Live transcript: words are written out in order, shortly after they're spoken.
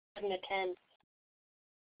couldn't attend.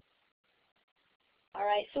 All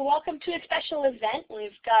right, so welcome to a special event.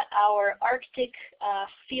 We've got our Arctic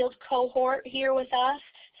field cohort here with us,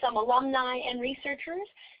 some alumni and researchers,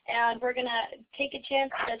 and we're going to take a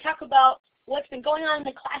chance to talk about what's been going on in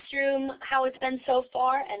the classroom, how it's been so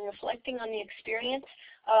far, and reflecting on the experience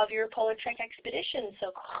of your PolarTREC expedition.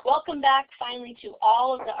 So welcome back finally to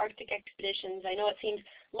all of the Arctic expeditions. I know it seems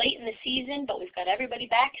late in the season, but we've got everybody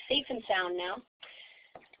back safe and sound now.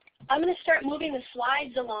 I'm going to start moving the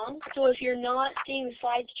slides along, so if you're not seeing the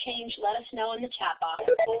slides change, let us know in the chat box.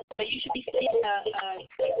 But you should be seeing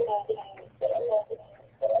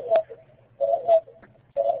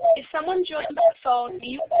if someone joined by phone,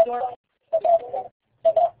 mute your...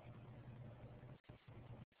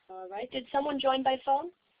 All right, did someone join by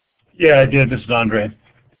phone? Yeah, I did. This is Andre.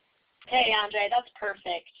 Hey, Andre, that's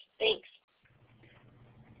perfect. Thanks.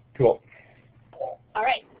 Cool. All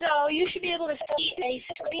right, so you should be able to see a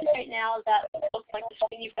screen right now that looks like the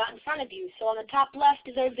screen you've got in front of you. So on the top left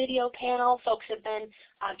is our video panel. Folks have been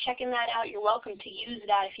checking that out. You're welcome to use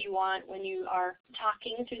that if you want when you are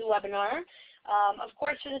talking through the webinar. Of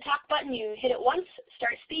course, for the talk button, you hit it once,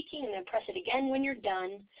 start speaking, and then press it again when you're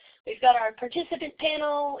done. We've got our participant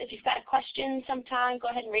panel. If you've got a question sometime, go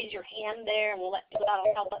ahead and raise your hand there, and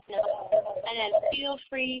that'll help us know. And then feel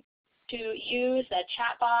free to use the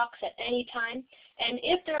chat box at any time. And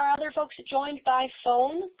if there are other folks that joined by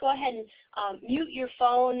phone, go ahead and mute your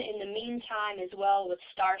phone in the meantime as well with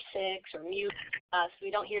 *6 or mute so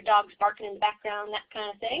we don't hear dogs barking in the background, that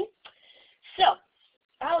kind of thing. So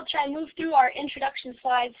I'll try and move through our introduction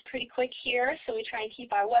slides pretty quick here so we try and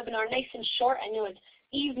keep our webinar nice and short. I know it's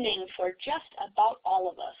evening for just about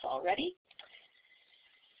all of us already.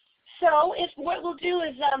 So what we'll do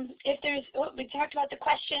is we talked about the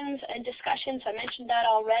questions and discussions. I mentioned that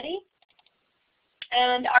already.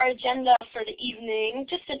 And our agenda for the evening,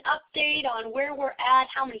 just an update on where we're at,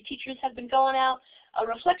 how many teachers have been going out, a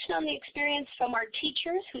reflection on the experience from our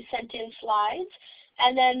teachers who sent in slides,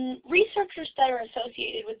 and then researchers that are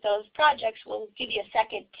associated with those projects. We'll give you a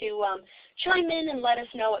second to chime in and let us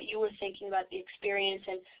know what you were thinking about the experience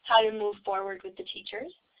and how to move forward with the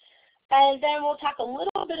teachers. And then we'll talk a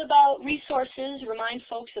little bit about resources, remind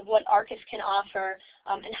folks of what ARCIS can offer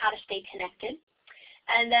and how to stay connected.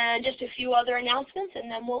 And then just a few other announcements,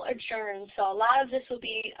 and then we'll adjourn. So a lot of this will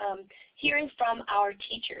be hearing from our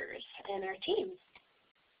teachers and our teams.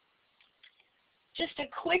 Just a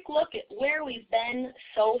quick look at where we've been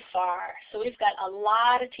so far. So we've got a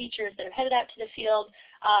lot of teachers that have headed out to the field.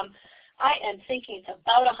 I am thinking it's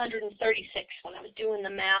about 136 when I was doing the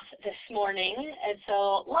math this morning. And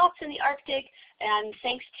so lots in the Arctic, and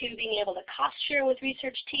thanks to being able to cost share with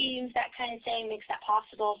research teams, that kind of thing makes that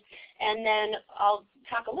possible. And then I'll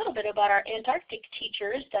talk a little bit about our Antarctic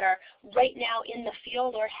teachers that are right now in the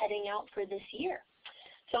field or heading out for this year.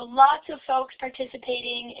 So lots of folks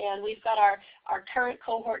participating, and we've got our current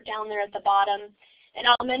cohort down there at the bottom. And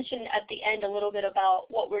I'll mention at the end a little bit about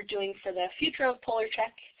what we're doing for the future of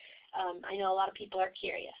PolarTREC. I know a lot of people are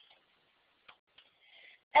curious.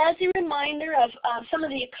 As a reminder of some of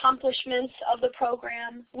the accomplishments of the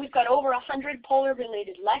program, we've got over 100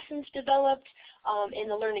 polar-related lessons developed in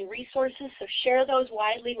the learning resources, so share those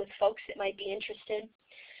widely with folks that might be interested.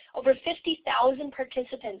 Over 50,000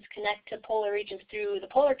 participants connect to polar regions through the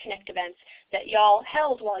Polar Connect events that y'all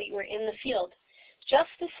held while you were in the field. Just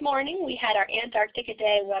this morning, we had our Antarctica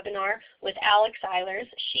Day webinar with Alex Eilers.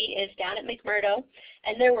 She is down at McMurdo,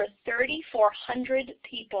 and there were 3,400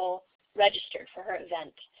 people registered for her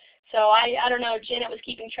event. So I don't know, Janet was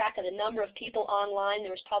keeping track of the number of people online.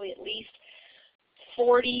 There was probably at least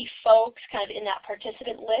 40 folks kind of in that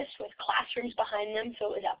participant list with classrooms behind them,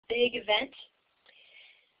 so it was a big event.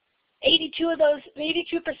 82%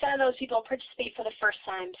 of those people participate for the first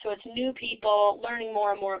time, so it's new people learning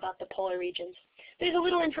more and more about the polar regions. There's a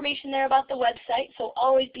little information there about the website, so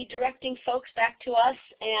always be directing folks back to us,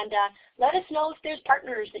 and let us know if there's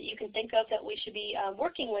partners that you can think of that we should be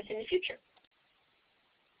working with in the future.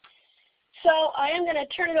 So I am going to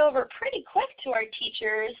turn it over pretty quick to our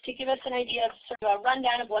teachers to give us an idea of sort of a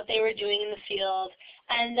rundown of what they were doing in the field,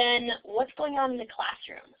 and then what's going on in the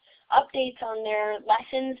classroom. Updates on their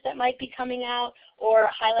lessons that might be coming out, or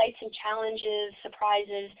highlights and challenges,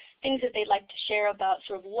 surprises, things that they'd like to share about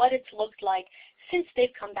sort of what it's looked like since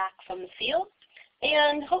they've come back from the field,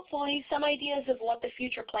 and hopefully some ideas of what the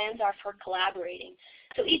future plans are for collaborating.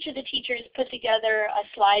 So each of the teachers put together a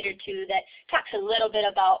slide or two that talks a little bit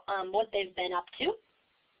about what they've been up to.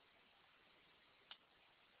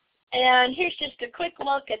 And here's just a quick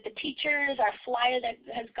look at the teachers, our flyer that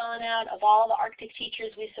has gone out of all the Arctic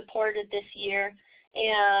teachers we supported this year.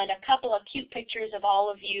 and a couple of cute pictures of all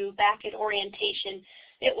of you back at orientation.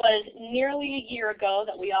 It was nearly a year ago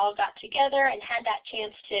that we all got together and had that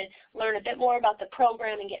chance to learn a bit more about the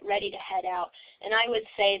program and get ready to head out. And I would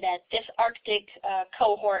say that this Arctic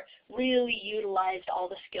cohort really utilized all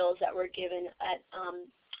the skills that were given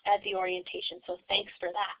at the orientation, so thanks for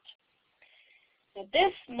that. At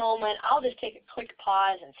this moment, I'll just take a quick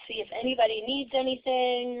pause and see if anybody needs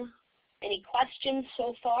anything. Any questions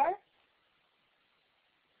so far?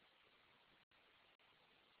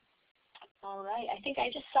 All right, I think I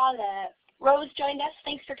just saw that Rose joined us.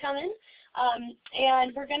 Thanks for coming.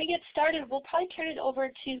 And we're going to get started. We'll probably turn it over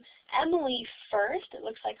to Emily first. It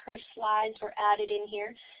looks like her slides were added in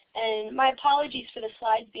here. And my apologies for the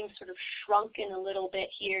slides being sort of shrunken a little bit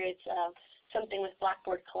here. It's something with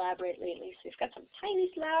Blackboard Collaborate lately. So we've got some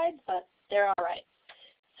tiny slides, but they're all right.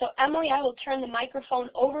 So Emily, I will turn the microphone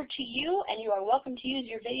over to you, and you are welcome to use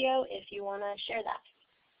your video if you want to share that.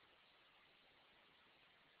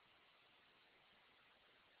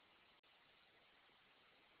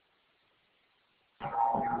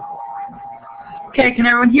 Okay, can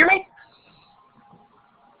everyone hear me?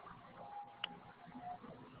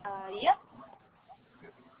 Yep.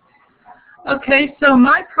 Okay, so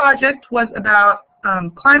my project was about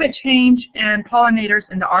climate change and pollinators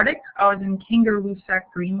in the Arctic. I was in Kangerlussuaq,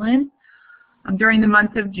 Greenland during the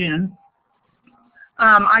month of June.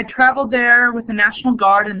 I traveled there with the National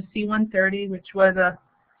Guard in the C-130, which was a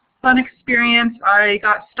fun experience. I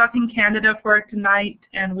got stuck in Canada for a night,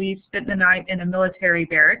 and we spent the night in a military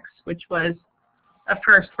barracks, which was a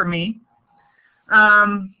first for me.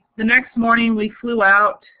 The next morning we flew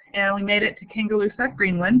out and we made it to Kangerlussuaq,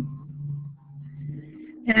 Greenland.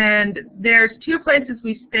 And there's two places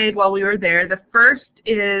we stayed while we were there. The first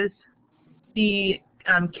is the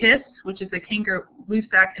KISS, which is the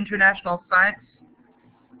Kangerlussuaq International Science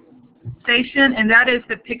Station, and that is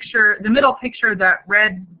the picture, the middle picture of that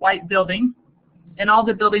red white building. And all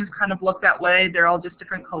the buildings kind of look that way. They're all just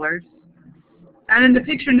different colors. And then the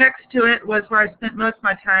picture next to it was where I spent most of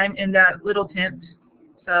my time, in that little tent.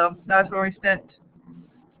 So that was where we spent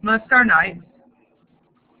most of our nights.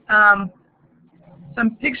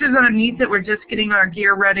 Some pictures underneath it were just getting our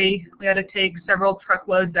gear ready. We had to take several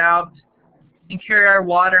truckloads out and carry our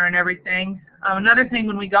water and everything. Another thing,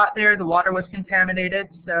 when we got there, the water was contaminated,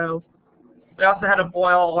 so we also had to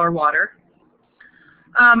boil our water.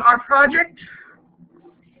 Our project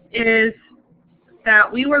is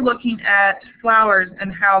that we were looking at flowers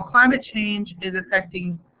and how climate change is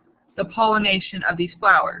affecting the pollination of these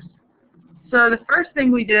flowers. So the first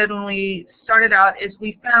thing we did when we started out is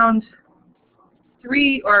we found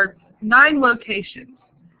 9 locations.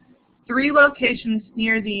 3 locations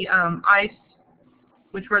near the ice,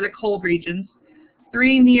 which were the cold regions,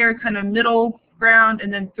 3 near kind of middle ground,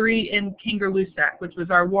 and then 3 in Kangerlussuaq, which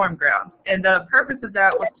was our warm ground. And the purpose of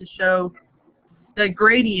that was to show the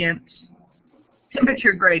gradient,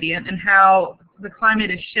 temperature gradient, and how the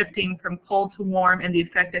climate is shifting from cold to warm and the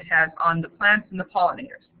effect it has on the plants and the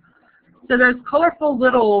pollinators. So those colorful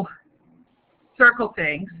little circle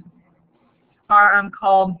things are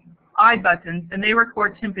called eye buttons, and they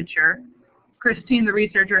record temperature. Christine, the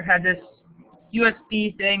researcher, had this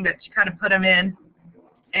USB thing that she kind of put them in,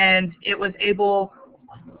 and it was able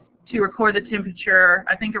to record the temperature.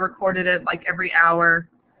 I think it recorded it like every hour,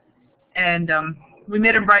 and we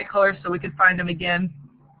made them bright colors so we could find them again.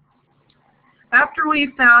 After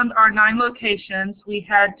we found our 9 locations, we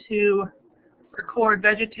had to record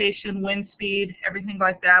vegetation, wind speed, everything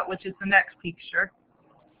like that, which is the next picture.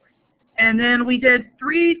 And then we did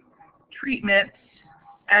 3 treatments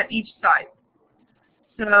at each site.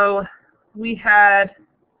 So we had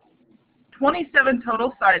 27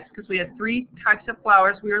 total sites because we had 3 types of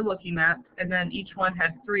flowers we were looking at, and then each one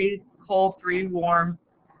had 3 cold, 3 warm,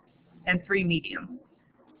 and 3 medium.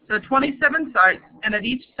 So 27 sites, and at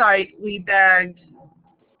each site we bagged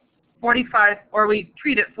 45, or we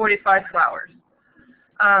treated 45 flowers.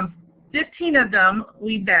 15 of them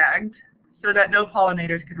we bagged so that no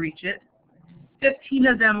pollinators could reach it. 15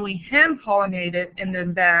 of them we hand pollinated in the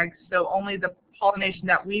bags, so only the pollination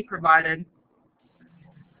that we provided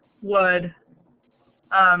would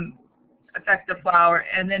affect the flower.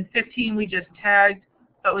 And then 15 we just tagged,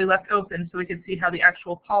 but we left open so we could see how the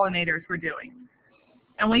actual pollinators were doing.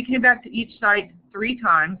 And we came back to each site 3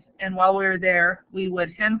 times, and while we were there, we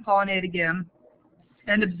would hand pollinate again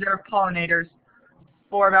and observe pollinators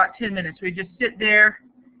for about 10 minutes. We'd just sit there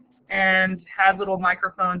and had little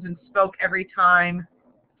microphones and spoke every time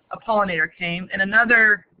a pollinator came. And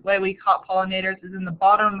another way we caught pollinators is in the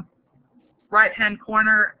bottom right-hand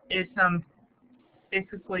corner is some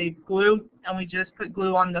basically glue, and we just put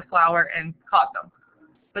glue on the flower and caught them.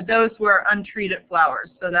 but those were untreated flowers,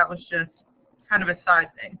 so that was just kind of a side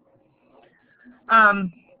thing.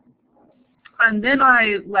 And then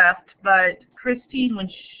I left, but Christine,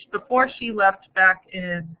 before she left back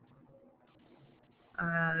in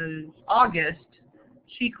August,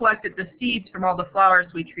 she collected the seeds from all the flowers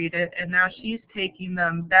we treated, and now she's taking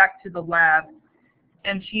them back to the lab,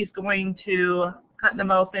 and she's going to cut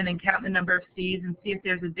them open and count the number of seeds and see if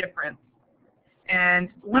there's a difference. And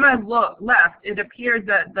when I left, it appeared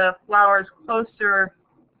that the flowers closer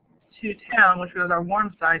to town, which was our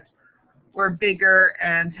warm sites, were bigger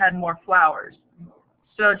and had more flowers.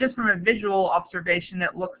 So just from a visual observation,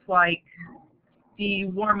 it looks like the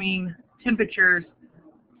warming temperatures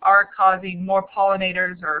are causing more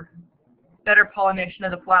pollinators or better pollination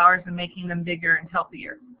of the flowers and making them bigger and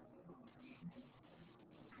healthier.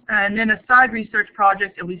 And then a side research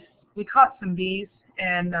project, we caught some bees,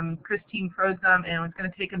 and Christine froze them and was going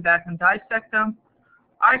to take them back and dissect them.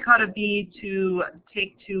 I caught a bee to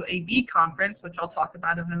take to a bee conference, which I'll talk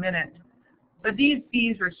about in a minute. But these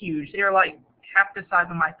bees were huge. They were like half the size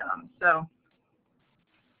of my thumb. So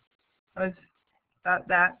that was about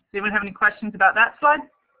that. Does anyone have any questions about that slide?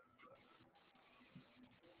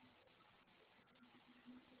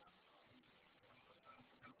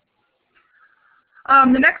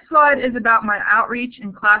 The next slide is about my outreach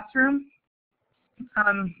in classroom.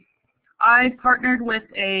 I partnered with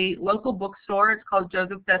a local bookstore. It's called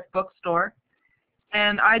Joseph Best Bookstore,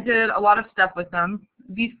 and I did a lot of stuff with them.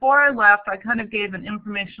 Before I left, I kind of gave an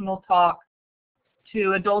informational talk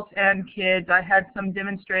to adults and kids. I had some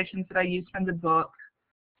demonstrations that I used from the book,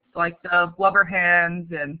 like the blubber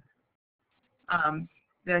hands, and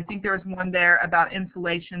I think there was one there about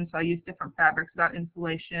insulation, so I used different fabrics about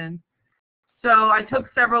insulation. So I took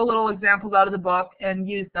several little examples out of the book and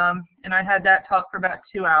used them, and I had that talk for about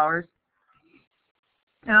 2 hours.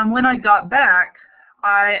 When I got back,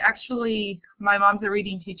 my mom's a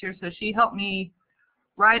reading teacher, so she helped me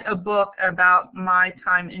write a book about my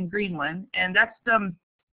time in Greenland, and that's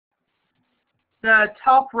the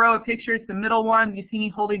top row of pictures, the middle one, you see me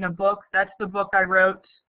holding a book, that's the book I wrote,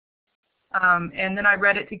 and then I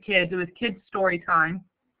read it to kids. It was kids' story time.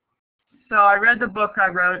 So I read the book I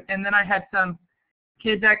wrote, and then I had some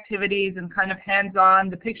kids' activities and kind of hands-on.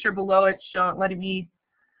 The picture below it letting me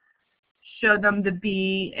show them the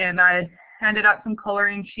bee, and I handed out some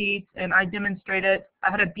coloring sheets, and I demonstrated. I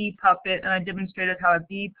had a bee puppet, and I demonstrated how a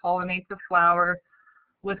bee pollinates a flower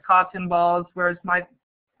with cotton balls, whereas my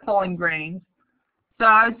pollen grains. So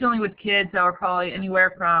I was dealing with kids that were probably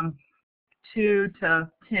anywhere from 2 to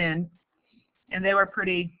 10, and they were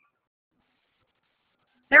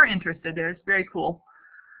interested. It was very cool.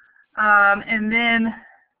 And then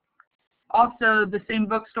also the same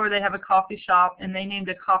bookstore, they have a coffee shop, and they named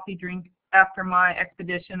a coffee drink after my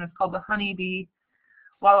expedition. It's called the Honey Bee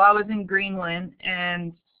while I was in Greenland,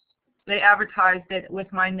 and they advertised it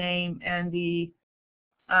with my name and the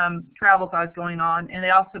travels I was going on. And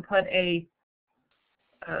they also put a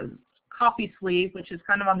coffee sleeve, which is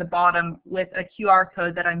kind of on the bottom, with a QR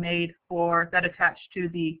code that I made that attached to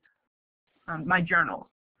the my journals.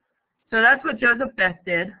 So that's what Joseph Best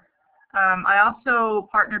did. I also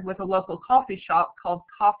partnered with a local coffee shop called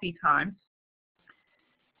Coffee Times,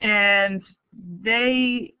 and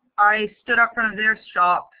I stood up front of their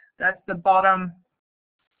shop, that's the bottom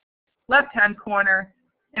left-hand corner,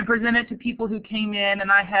 and presented to people who came in,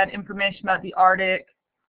 and I had information about the Arctic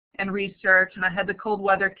and research, and I had the cold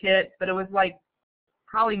weather kit, but it was like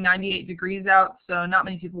probably 98 degrees out, so not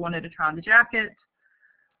many people wanted to try on the jacket.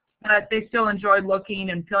 But they still enjoyed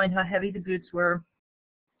looking and feeling how heavy the boots were.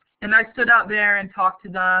 And I stood out there and talked to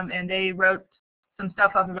them, and they wrote some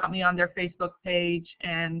stuff up about me on their Facebook page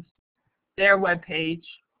and their web page.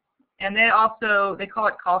 And they call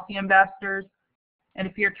it coffee ambassadors. And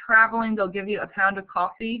if you're traveling, they'll give you a pound of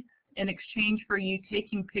coffee in exchange for you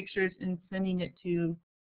taking pictures and sending it to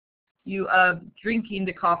you of drinking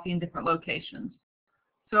the coffee in different locations.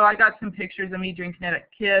 So I got some pictures of me drinking it at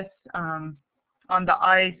Kiss, on the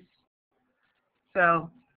ice. So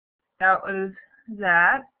that was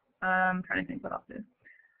that. I'm trying to think what else I did.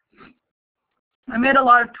 I made a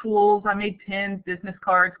lot of tools. I made pins, business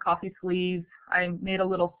cards, coffee sleeves. I made a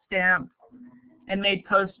little stamp and made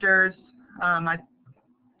posters. I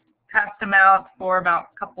passed them out for about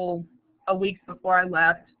a couple of weeks before I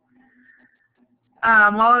left.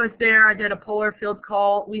 While I was there, I did a polar field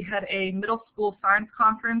call. We had a middle school science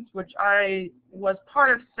conference, which I was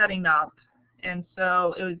part of setting up, and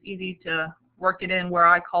so it was easy to work it in where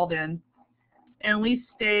I called in. And we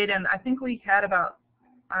stayed, and I think we had about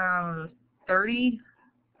 30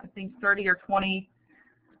 or 20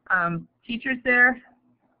 teachers there.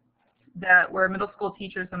 that were middle school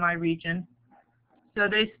teachers in my region. So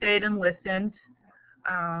they stayed and listened.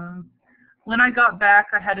 When I got back,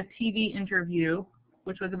 I had a TV interview,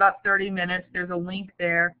 which was about 30 minutes. There's a link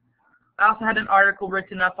there. I also had an article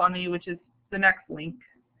written up on me, which is the next link.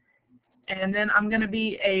 And then I'm going to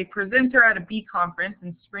be a presenter at a bee conference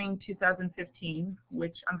in spring 2015,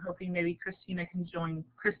 which I'm hoping maybe Christine can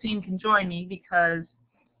join me, because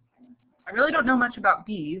I really don't know much about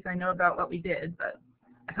bees. I know about what we did, but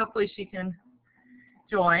hopefully she can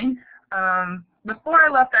join. Before I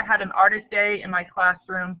left, I had an artist day in my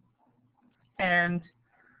classroom, and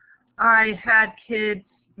I had kids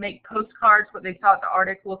make postcards what they thought the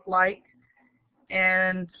Arctic looked like,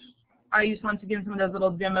 and I used one to give some of those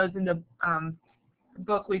little demos in the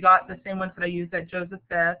book we got, the same ones that I used at Joseph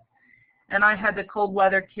Beth. And I had the cold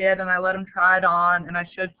weather kit, and I let them try it on, and I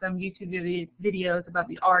showed some YouTube videos about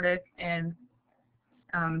the Arctic and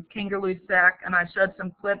kangaroo sack, and I showed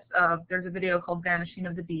some clips of, there's a video called Vanishing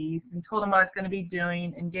of the Bees, and told them what I was going to be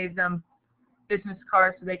doing, and gave them business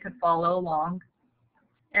cards so they could follow along.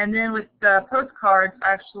 And then with the postcards,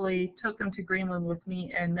 I actually took them to Greenland with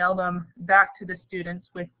me and mailed them back to the students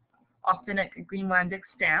with authentic Greenlandic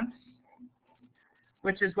stamps,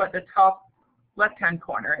 which is what the top left-hand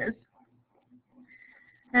corner is.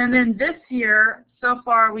 And then this year, so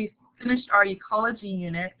far, we finished our ecology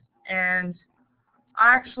unit, and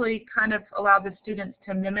I actually kind of allowed the students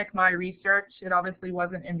to mimic my research. It obviously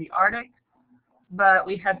wasn't in the Arctic, but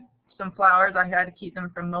we had some flowers. I had to keep them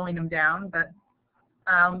from mowing them down, but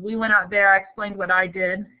we went out there. I explained what I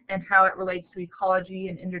did and how it relates to ecology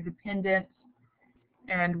and interdependence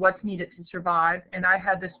and what's needed to survive. And I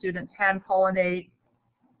had the students hand pollinate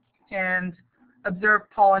and observe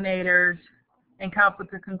pollinators and come up with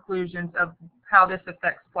the conclusions of how this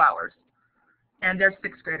affects flowers. And they're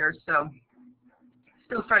 6th graders, so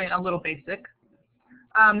still starting a little basic.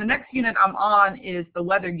 The next unit I'm on is the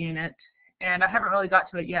weather unit, and I haven't really got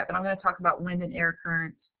to it yet, but I'm going to talk about wind and air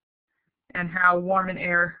currents and how warm and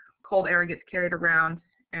cold air gets carried around,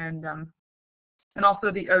 and also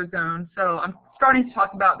the ozone. So I'm starting to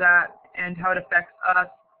talk about that and how it affects us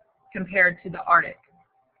compared to the Arctic,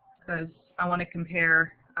 because I want to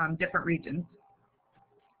compare different regions.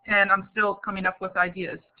 And I'm still coming up with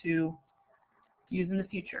ideas to use in the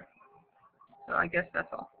future. So I guess that's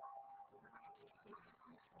all.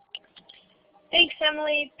 Thanks,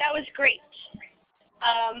 Emily. That was great.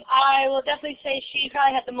 I will definitely say she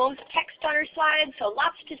probably had the most text on her slide, so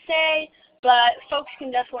lots to say, but folks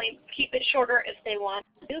can definitely keep it shorter if they want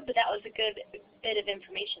to, but that was a good bit of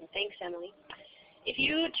information. Thanks, Emily. If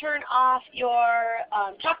you turn off your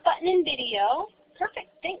talk button in video, perfect,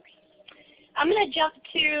 thanks. I'm going to jump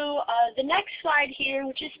to the next slide here,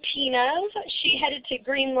 which is Tina's. She headed to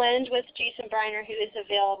Greenland with Jason Briner, who is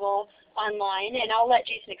available online, and I'll let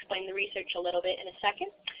Jason explain the research a little bit in a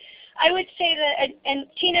second. I would say that, and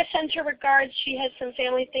Tina sends her regards. She has some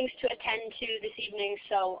family things to attend to this evening,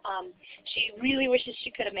 so she really wishes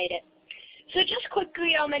she could have made it. So just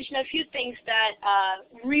quickly, I'll mention a few things that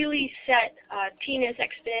really set Tina's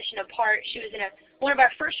expedition apart. She was one of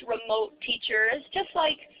our first remote teachers, just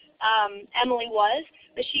like Emily was,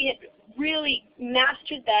 but she had really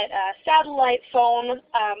mastered that satellite phone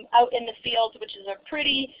out in the field, which is a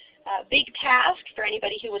pretty big task for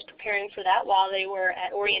anybody who was preparing for that while they were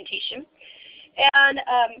at orientation. And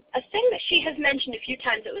a thing that she has mentioned a few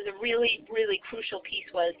times that was a really, really crucial piece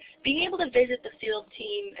was being able to visit the field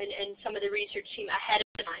team and some of the research team ahead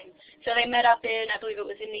of time. So they met up in, I believe it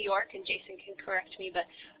was in New York, and Jason can correct me, but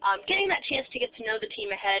getting that chance to get to know the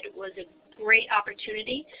team ahead was a great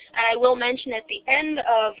opportunity. And I will mention at the end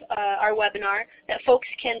of our webinar that folks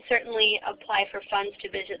can certainly apply for funds to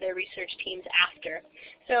visit their research teams after.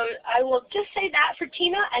 So I will just say that for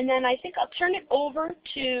Tina, and then I think I'll turn it over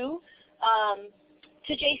to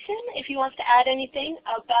Jason if he wants to add anything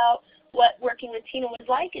about what working with Tina was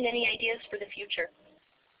like and any ideas for the future.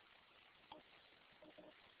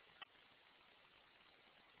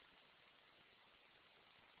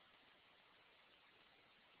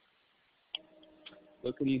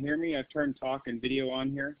 So can you hear me? I've turned talk and video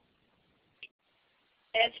on here.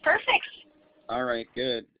 It's perfect. All right,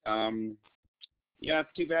 good. Yeah,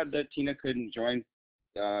 it's too bad that Tina couldn't join,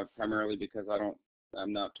 primarily because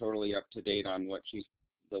I'm not totally up to date on what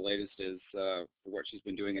the latest is for what she's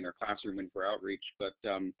been doing in her classroom and for outreach. But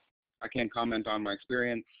I can comment on my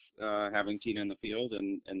experience having Tina in the field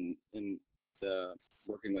and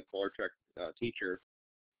working with PolarTREC teacher.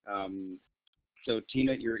 So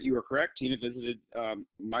Tina, you were correct. Tina visited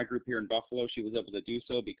my group here in Buffalo. She was able to do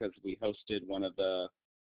so because we hosted one of the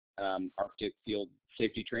Arctic field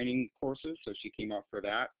safety training courses, so she came out for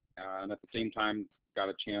that. And at the same time, got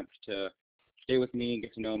a chance to stay with me and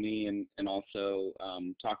get to know me, and also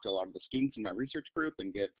talk to a lot of the students in my research group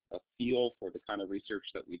and get a feel for the kind of research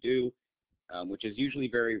that we do, which is usually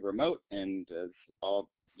very remote. And as all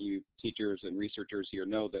you teachers and researchers here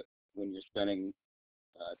know, that when you're spending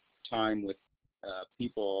time with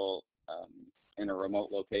people in a remote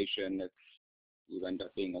location, you end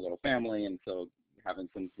up being a little family, and so having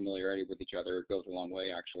some familiarity with each other goes a long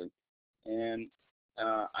way, actually. And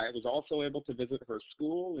I was also able to visit her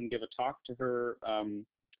school and give a talk to her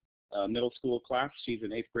middle school class. She's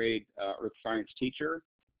an 8th grade earth science teacher,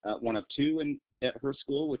 one of two at her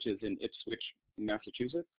school, which is in Ipswich,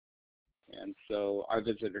 Massachusetts. And so I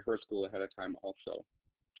visited her school ahead of time also.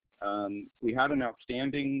 We had an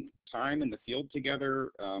outstanding time in the field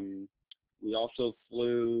together. We also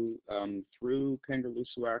flew through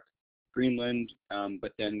Kangerlussuaq, Greenland,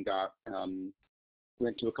 but then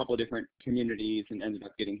went to a couple of different communities and ended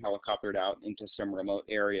up getting helicoptered out into some remote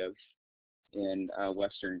areas in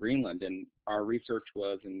Western Greenland. And our research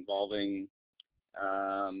was involving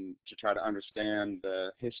to try to understand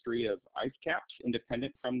the history of ice caps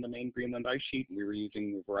independent from the main Greenland ice sheet. We were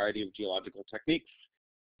using a variety of geological techniques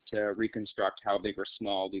to reconstruct how big or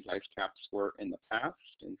small these ice caps were in the past.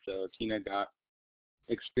 And so Tina got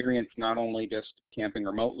experience not only just camping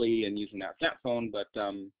remotely and using that sat phone, but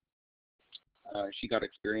she got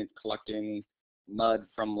experience collecting mud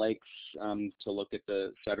from lakes to look at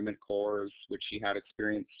the sediment cores, which she had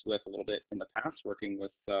experience with a little bit in the past, working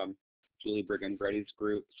with Julie Brigham-Brady's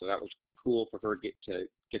group. So that was cool for her to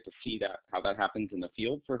get to see that, how that happens in the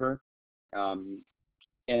field for her.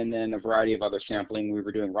 And then a variety of other sampling. We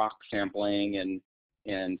were doing rock sampling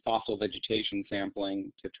and fossil vegetation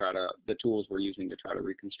sampling to try to, the tools we're using to try to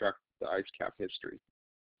reconstruct the ice cap history.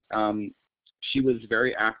 She was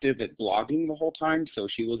very active at blogging the whole time, so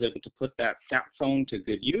she was able to put that sat phone to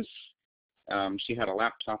good use. She had a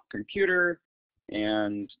laptop computer,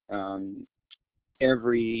 and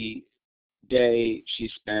every day she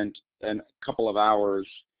spent a couple of hours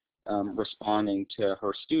responding to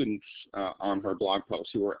her students on her blog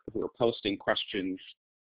posts who were posting questions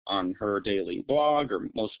on her daily blog, or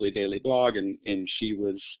mostly daily blog, and she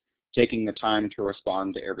was taking the time to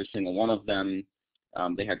respond to every single one of them.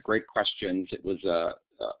 They had great questions. It was,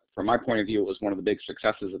 from my point of view, it was one of the big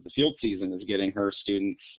successes of the field season, is getting her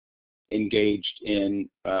students engaged in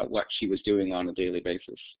what she was doing on a daily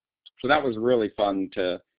basis. So that was really fun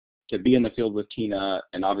to be in the field with Tina,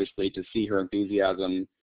 and obviously to see her enthusiasm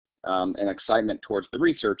and excitement towards the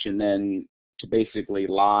research, and then to basically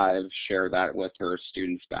live share that with her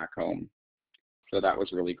students back home. So that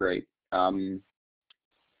was really great.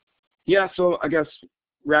 Yeah, so I guess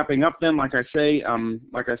wrapping up then, like I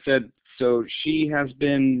said, so she has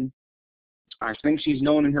been, I think she's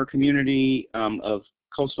known in her community of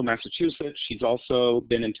coastal Massachusetts. She's also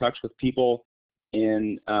been in touch with people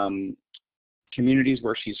in communities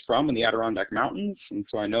where she's from in the Adirondack Mountains. And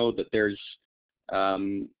so I know that there's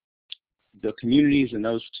the communities in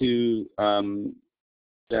those two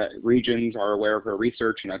regions are aware of her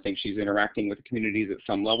research, and I think she's interacting with the communities at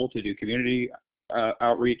some level to do community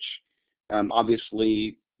outreach.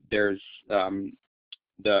 Obviously, there's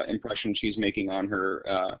the impression she's making on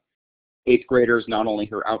her 8th graders, not only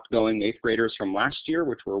her outgoing 8th graders from last year,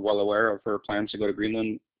 which were well aware of her plans to go to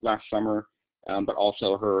Greenland last summer, but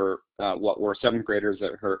also her what were 7th graders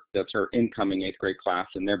that's her incoming 8th grade class,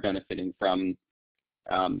 and they're benefiting from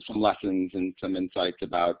some lessons and some insights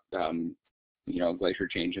about glacier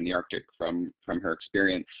change in the Arctic from her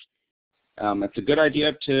experience. It's a good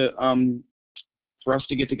idea for us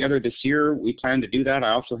to get together this year. We plan to do that. I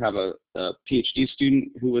also have a PhD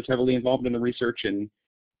student who was heavily involved in the research and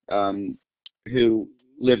who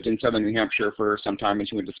lived in southern New Hampshire for some time, and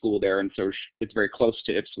she went to school there, and so it's very close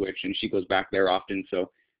to Ipswich, and she goes back there often.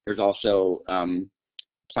 So there's also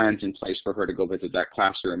plans in place for her to go visit that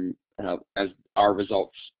classroom as our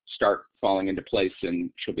results start falling into place,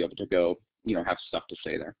 and she'll be able to go, have stuff to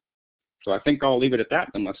say there. So I think I'll leave it at that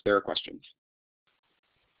unless there are questions.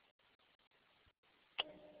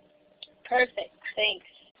 Perfect, thanks.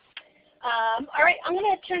 All right, I'm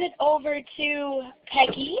going to turn it over to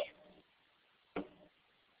Peggy.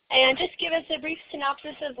 And just give us a brief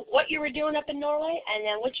synopsis of what you were doing up in Norway and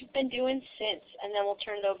then what you've been doing since, and then we'll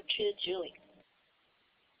turn it over to Julie.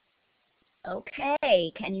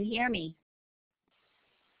 Okay, can you hear me?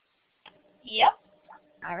 Yep.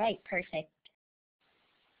 All right, perfect.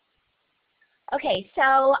 Okay,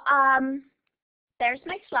 so there's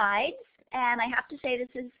my slides, and I have to say this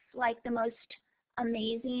is like the most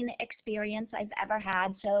amazing experience I've ever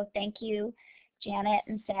had, so thank you, Janet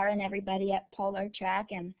and Sarah and everybody at PolarTREC,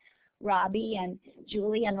 and Robbie and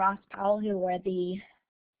Julie and Ross Powell, who were the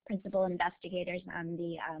principal investigators on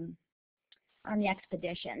the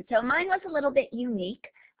expedition. So mine was a little bit unique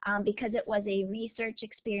because it was a research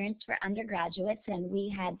experience for undergraduates, and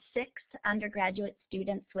we had 6 undergraduate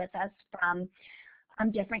students with us from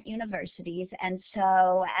different universities. And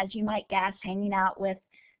so, as you might guess, hanging out with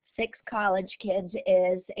 6 college kids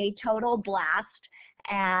is a total blast,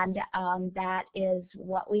 and that is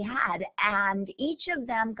what we had. And each of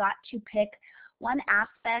them got to pick one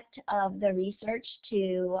aspect of the research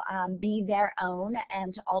to be their own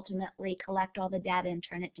and to ultimately collect all the data and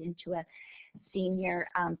turn it into a senior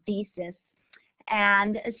thesis.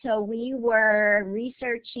 And so we were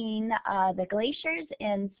researching the glaciers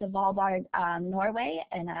in Svalbard, Norway,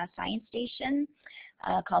 in a science station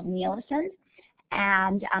called Nielsen.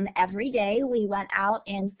 And every day we went out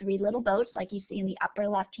in 3 little boats, like you see in the upper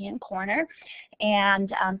left-hand corner,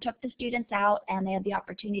 and took the students out, and they had the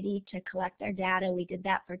opportunity to collect their data. We did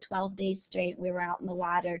that for 12 days straight. We were out in the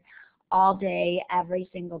water all day, every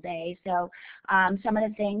single day. So some of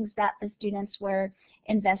the things that the students were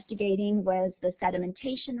investigating was the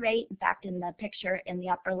sedimentation rate. In fact, in the picture in the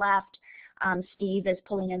upper left, Steve is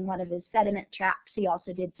pulling in one of his sediment traps. He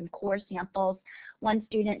also did some core samples. One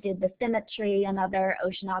student did bathymetry, another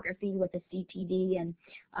oceanography with a CTD and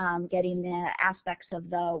getting the aspects of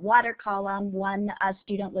the water column. One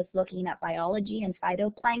student was looking at biology and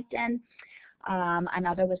phytoplankton.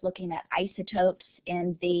 Another was looking at isotopes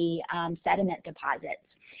in the sediment deposits.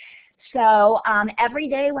 So every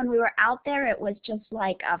day when we were out there, it was just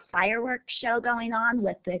like a fireworks show going on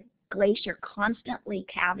with the glacier constantly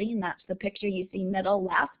calving. That's the picture you see middle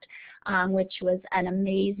left, which was an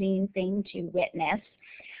amazing thing to witness.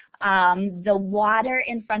 The water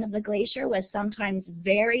in front of the glacier was sometimes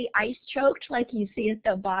very ice-choked, like you see at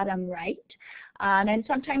the bottom right. And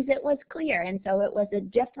sometimes it was clear, and so it was a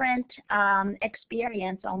different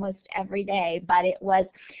experience almost every day, but it was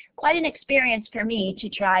quite an experience for me to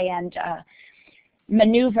try and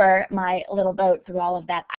maneuver my little boat through all of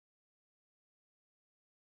that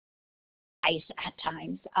ice at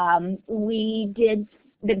times.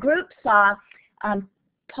 The group saw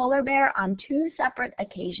polar bear on 2 separate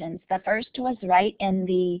occasions. The first was right in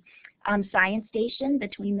the science station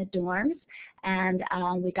between the dorms, and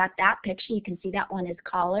we got that picture. You can see that one is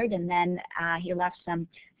collared, and then he left some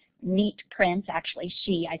neat prints. Actually,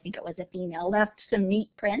 I think it was a female, left some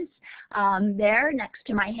neat prints there next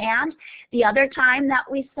to my hand. The other time that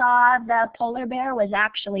we saw the polar bear was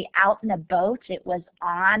actually out in a boat. It was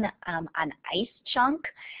on an ice chunk,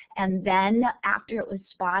 and then after it was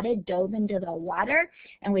spotted, dove into the water,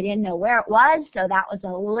 and we didn't know where it was, so that was a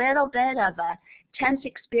little bit of a tense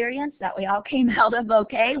experience that we all came out of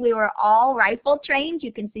okay. We were all rifle trained.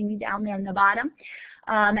 You can see me down there in the bottom.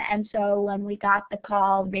 And so when we got the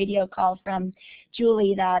radio call from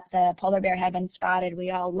Julie that the polar bear had been spotted,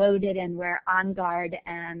 we all loaded and were on guard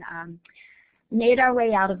and made our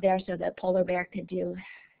way out of there so that polar bear could do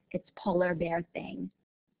its polar bear thing.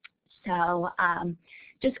 So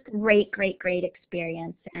just great, great, great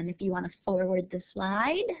experience. And if you want to forward the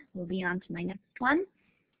slide, we'll be on to my next one.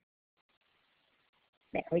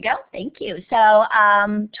 There we go. Thank you. So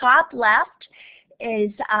top left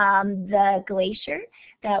is the glacier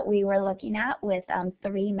that we were looking at with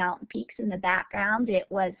 3 mountain peaks in the background. The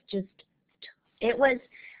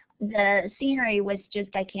scenery was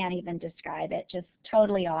just, I can't even describe it, just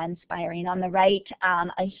totally awe-inspiring. On the right,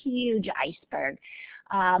 a huge iceberg.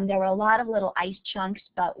 There were a lot of little ice chunks,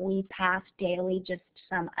 but we passed daily just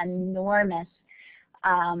some enormous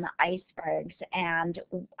icebergs and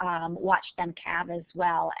watched them calve as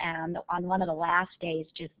well. And on one of the last days,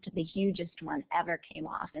 just the hugest one ever came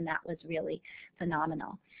off, and that was really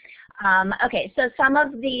phenomenal. Okay, so some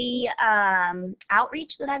of the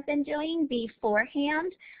outreach that I've been doing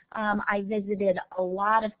beforehand, I visited a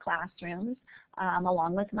lot of classrooms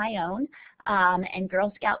along with my own, and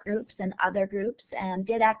Girl Scout groups and other groups, and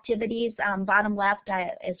did activities. Bottom left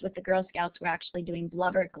is with the Girl Scouts. We're actually doing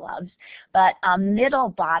blubber gloves. But middle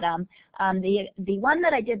bottom, the one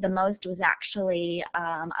that I did the most was actually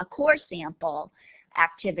a core sample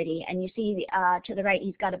activity. And you see to the right,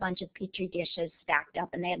 he's got a bunch of Petri dishes stacked up,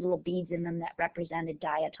 and they had little beads in them that represented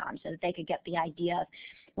diatoms, so that they could get the idea of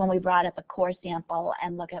when we brought up a core sample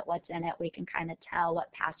and look at what's in it, we can kind of tell what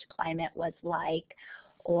past climate was like,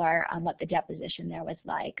 or what the deposition there was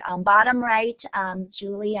like. Bottom right,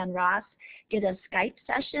 Julie and Ross did a Skype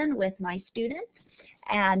session with my students,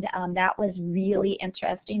 and that was really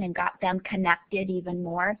interesting and got them connected even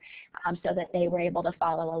more so that they were able to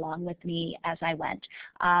follow along with me as I went.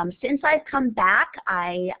 Since I've come back,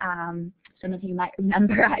 I some of you might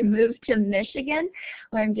remember I moved to Michigan,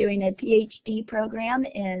 where I'm doing a PhD program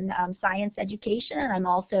in science education, and I'm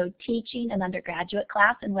also teaching an undergraduate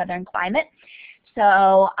class in weather and climate.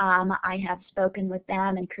 So I have spoken with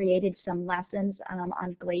them and created some lessons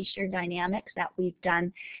on glacier dynamics that we've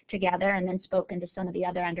done together, and then spoken to some of the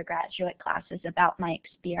other undergraduate classes about my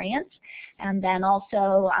experience. And then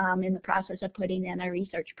also in the process of putting in a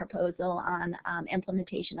research proposal on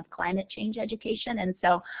implementation of climate change education. And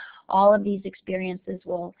so all of these experiences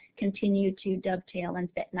will continue to dovetail and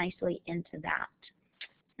fit nicely into that.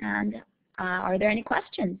 And are there any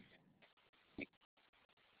questions?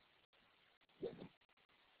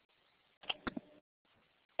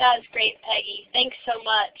 That was great, Peggy. Thanks so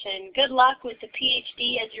much, and good luck with the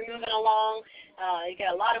PhD as you're moving along. You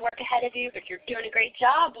got a lot of work ahead of you, but you're doing a great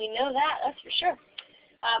job. We know that, that's for sure.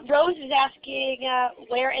 Rose is asking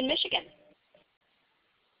where in Michigan?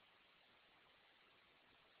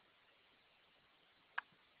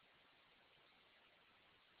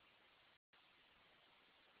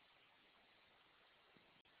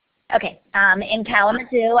 Okay, in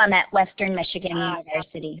Kalamazoo, I'm at Western Michigan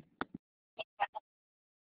University.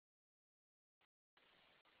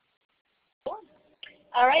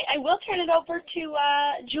 All right, I will turn it over to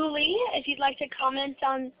Julie if you'd like to comment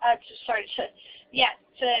on,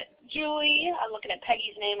 to Julie. I'm looking at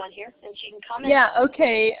Peggy's name on here, and she can comment. Yeah,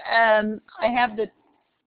 okay. I have the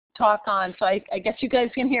talk on, so I guess you guys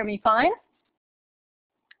can hear me fine?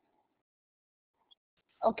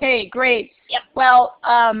 Okay, great. Yep. Well,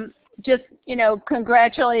 just, you know,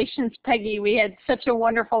 congratulations, Peggy. We had such a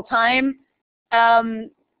wonderful time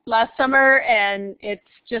last summer, and it's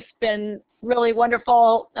just been really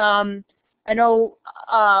wonderful. I know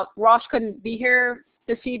Ross couldn't be here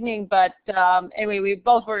this evening, but anyway, we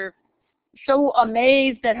both were so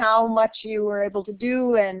amazed at how much you were able to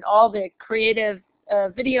do and all the creative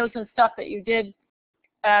videos and stuff that you did.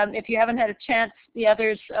 If you haven't had a chance, the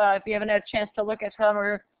others, if you haven't had a chance to look at some of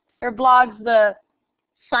her blogs, the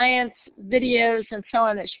science videos and so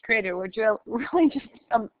on that she created were really just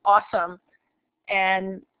awesome.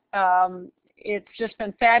 And it's just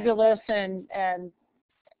been fabulous, and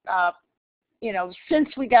you know, since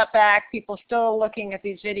we got back, people still looking at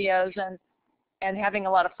these videos and having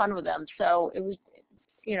a lot of fun with them. So it was,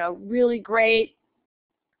 you know, really great.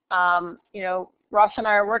 You know, Ross and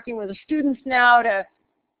I are working with the students now to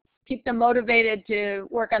keep them motivated to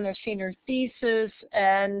work on their senior thesis,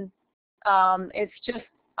 and it's just,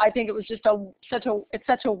 I think it was just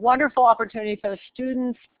such a wonderful opportunity for the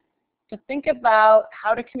students to think about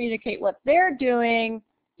how to communicate what they're doing,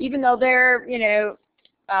 even though they're, you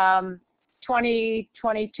know, 20,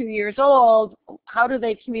 22 years old. How do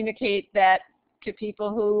they communicate that to people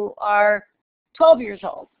who are 12 years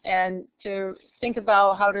old, and to think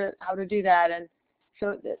about how to do that? And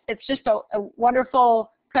so it's just a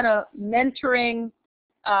wonderful kind of mentoring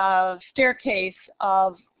staircase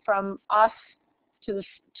from us to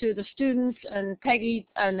the students and Peggy,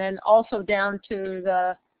 and then also down to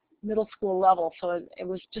the middle school level. So it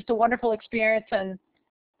was just a wonderful experience, and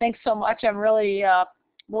thanks so much. I'm really,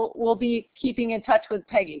 we'll be keeping in touch with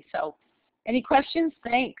Peggy. So any questions?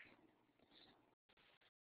 Thanks.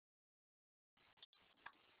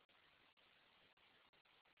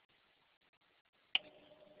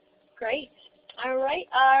 Great. All right,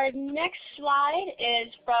 our next slide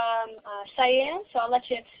is from Cyan, so I'll let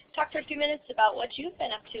you talk for a few minutes about what you've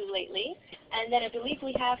been up to lately. And then I believe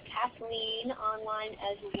we have Kathleen online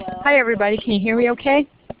as well. Hi everybody, can you hear me okay?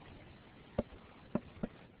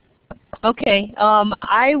 Okay,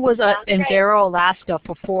 I was in Barrow, Alaska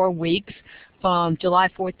for 4 weeks from July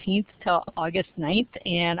 14th to August 9th,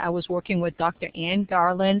 and I was working with Dr. Ann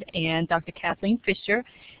Garland and Dr. Kathleen Fisher,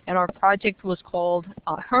 and our project was called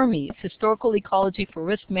Hermes, Historical Ecology for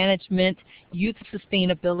Risk Management, Youth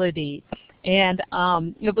Sustainability. And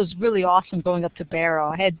it was really awesome going up to Barrow.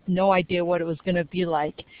 I had no idea what it was going to be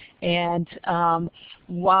like. And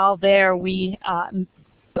while there,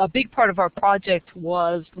 a big part of our project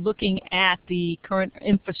was looking at the current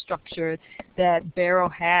infrastructure that Barrow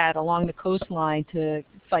had along the coastline to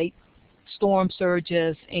fight storm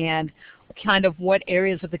surges, and kind of what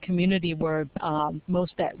areas of the community were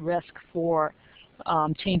most at risk for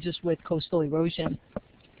changes with coastal erosion.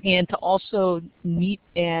 And to also meet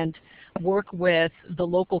and work with the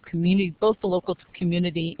local community, both the local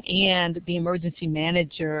community and the emergency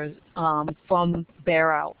manager from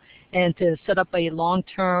Barrow, and to set up a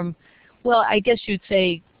long-term, well, I guess you'd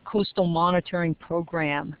say coastal monitoring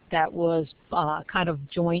program that was kind of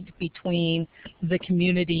joint between the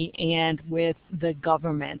community and with the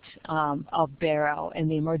government of Barrow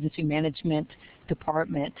and the emergency management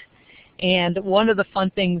department. And one of the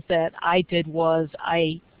fun things that I did was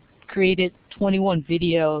I created 21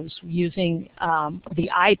 videos using the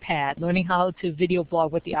iPad, learning how to video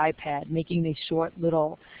blog with the iPad, making these short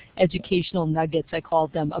little educational nuggets, I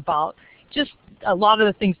called them, about just a lot of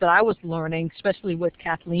the things that I was learning, especially with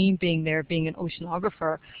Kathleen being there, being an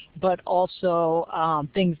oceanographer, but also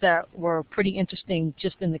things that were pretty interesting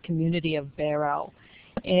just in the community of Barrow.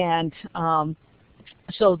 And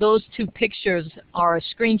so those two pictures are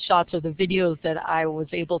screenshots of the videos that I was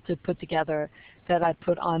able to put together that I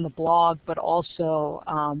put on the blog, but also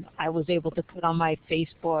I was able to put on my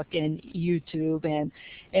Facebook and YouTube,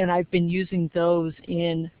 and I've been using those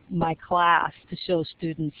in my class to show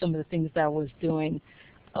students some of the things that I was doing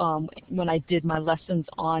when I did my lessons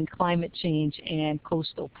on climate change and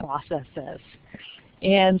coastal processes.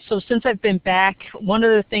 And so since I've been back, one of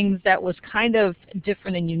the things that was kind of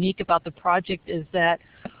different and unique about the project is that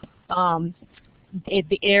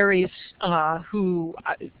the Aries, who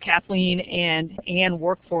Kathleen and Ann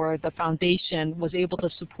work for, the foundation, was able to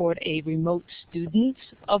support a remote student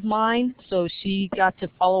of mine. So she got to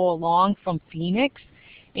follow along from Phoenix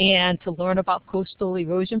and to learn about coastal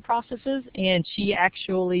erosion processes. And she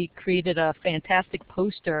actually created a fantastic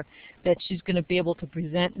poster that she's going to be able to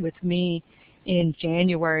present with me in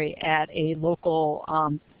January at a local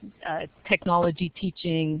technology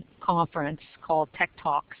teaching conference called Tech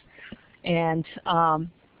Talks. And like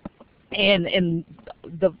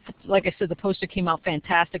I said, the poster came out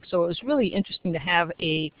fantastic. So it was really interesting to have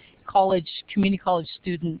a community college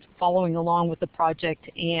student following along with the project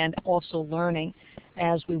and also learning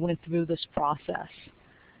as we went through this process.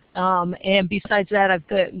 And besides that,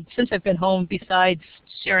 since I've been home, besides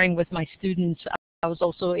sharing with my students, I was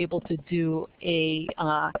also able to do a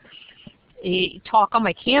talk on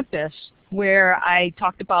my campus where I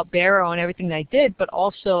talked about Barrow and everything that I did, but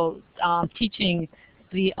also teaching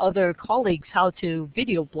the other colleagues how to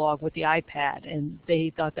video blog with the iPad, and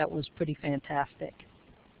they thought that was pretty fantastic.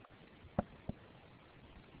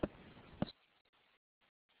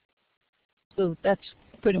 So that's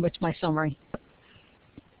pretty much my summary.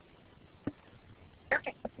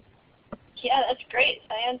 Perfect. Yeah, that's great,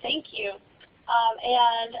 Cyan. Thank you.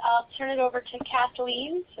 And I'll turn it over to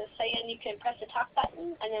Kathleen. So Cyan, you can press the talk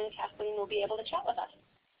button, and then Kathleen will be able to chat with us.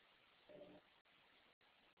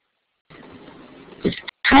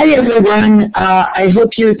 Hi everyone. I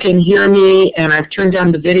hope you can hear me, and I've turned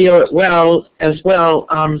on the video as well.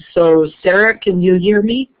 So Sarah, can you hear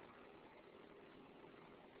me?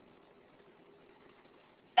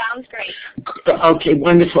 Sounds great. Okay,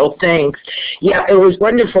 wonderful, thanks. Yeah, it was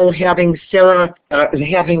wonderful having Sarah,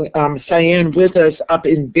 Cyan with us up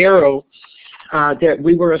in Barrow. That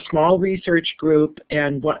we were a small research group,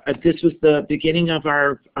 and this was the beginning of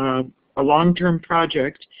our a long-term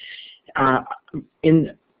project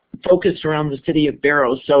focused around the city of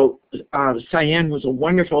Barrow. So Cyan was a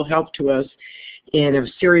wonderful help to us in a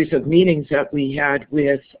series of meetings that we had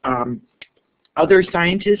with other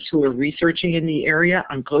scientists who are researching in the area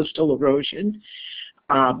on coastal erosion,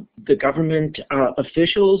 the government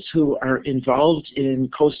officials who are involved in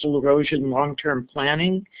coastal erosion long-term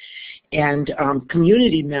planning, and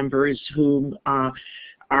community members who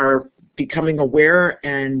are becoming aware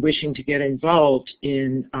and wishing to get involved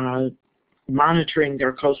in monitoring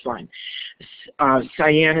their coastline.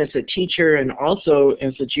 Cyan, as a teacher and also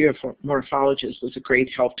as a geomorphologist, was a great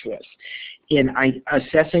help to us in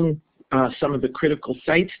assessing some of the critical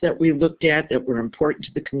sites that we looked at that were important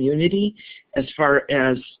to the community as far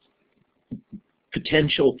as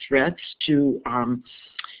potential threats to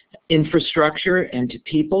infrastructure and to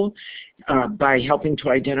people by helping to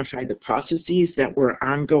identify the processes that were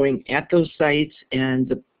ongoing at those sites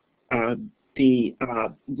and the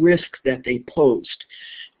risk that they posed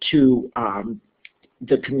to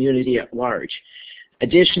the community at large.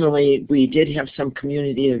 Additionally, we did have some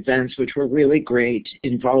community events which were really great,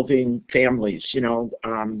 involving families, you know,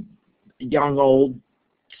 young, old,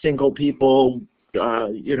 single people,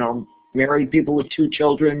 you know, married people with 2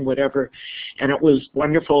 children, whatever. And it was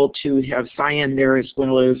wonderful to have Cyan there, as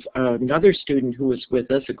well as another student who was with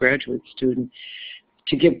us, a graduate student,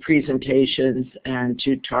 to give presentations and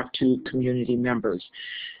to talk to community members.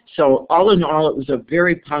 So all in all, it was a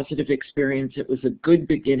very positive experience. It was a good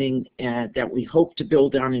beginning that we hope to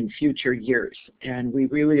build on in future years. And we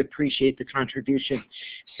really appreciate the contribution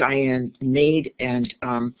Cyan made. And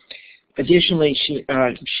additionally, she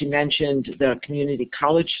mentioned the community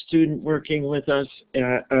college student working with us.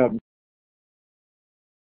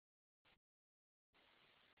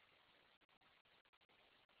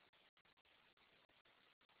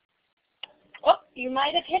 Oh, you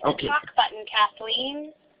might have hit the talk button,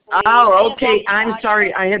 Kathleen. Oh, okay. I'm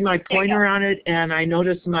sorry. I had my pointer on it, and I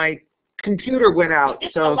noticed my computer went out.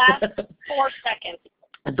 Just so the last 4 seconds.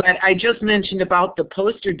 But I just mentioned about the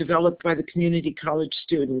poster developed by the community college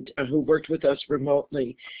student who worked with us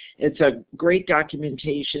remotely. It's a great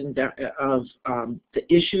documentation of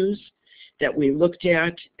the issues that we looked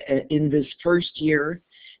at in this first year,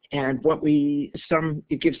 and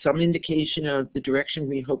it gives some indication of the direction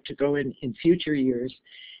we hope to go in future years.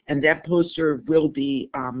 And that poster will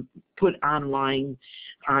be put online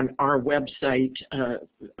on our website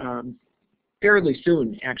fairly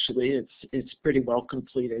soon, actually. It's pretty well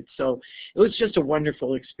completed. So it was just a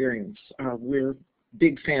wonderful experience. We're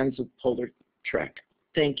big fans of PolarTREC.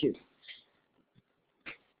 Thank you.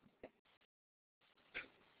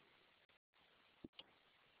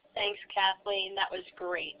 Thanks, Kathleen. That was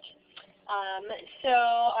great. So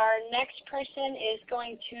our next person is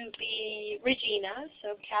going to be Regina.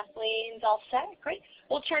 So Kathleen's all set. Great.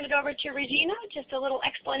 We'll turn it over to Regina. Just a little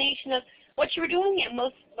explanation of what you were doing and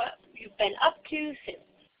what you've been up to since.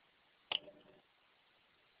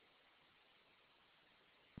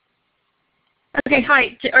 Okay,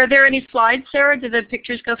 hi. Are there any slides, Sarah? Did the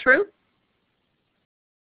pictures go through?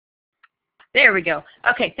 There we go.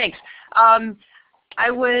 Okay, thanks. I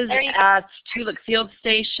was at Tulip Field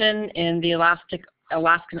Station in the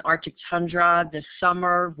Alaskan Arctic Tundra this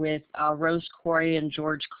summer with Rose Corey and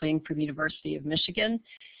George Kling from the University of Michigan.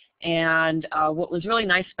 And what was really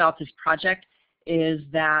nice about this project is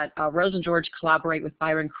that Rose and George collaborate with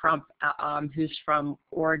Byron Crump, who's from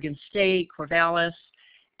Oregon State, Corvallis,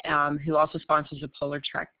 who also sponsors a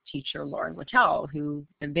PolarTREC teacher, Lauren Littell,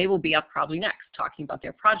 and they will be up probably next talking about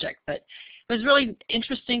their project. But it was really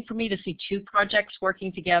interesting for me to see two projects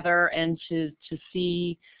working together and to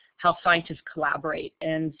see how scientists collaborate.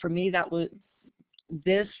 And for me,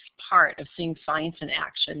 this part of seeing science in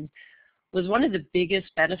action was one of the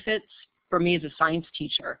biggest benefits for me as a science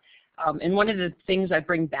teacher. And one of the things I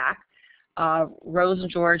bring back, Rose and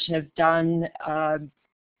George have done a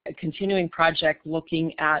continuing project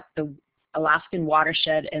looking at the Alaskan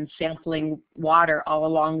watershed and sampling water all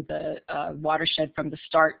along the watershed from the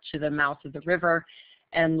start to the mouth of the river,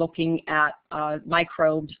 and looking at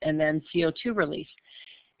microbes and then CO2 release.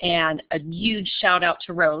 And a huge shout out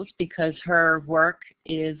to Rose, because her work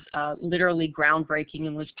is literally groundbreaking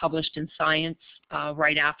and was published in Science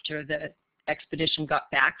right after the expedition got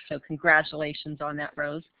back. So congratulations on that,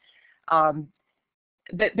 Rose.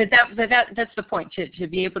 But that's the point, to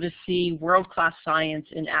be able to see world-class science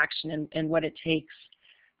in action and what it takes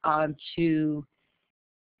to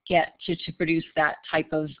get to produce that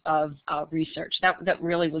type of research. That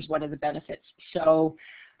really was one of the benefits. So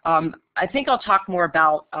I think I'll talk more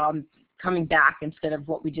about coming back instead of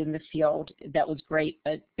what we did in the field. That was great,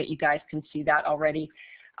 but you guys can see that already.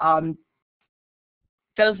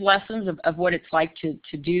 Those lessons of what it's like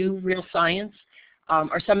to do real science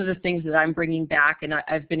are some of the things that I'm bringing back, and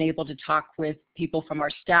I've been able to talk with people from our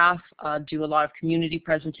staff, do a lot of community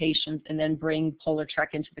presentations, and then bring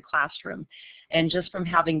PolarTREC into the classroom. And just from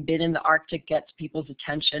having been in the Arctic gets people's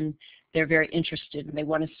attention. They're very interested and they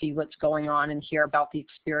want to see what's going on and hear about the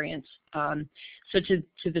experience. So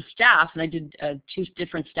to the staff, and I did 2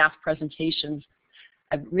 different staff presentations,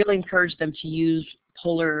 I've really encouraged them to use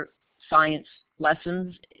polar science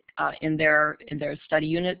lessons in their study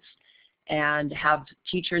units, and have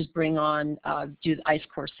teachers bring on, do the ice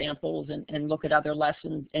core samples and look at other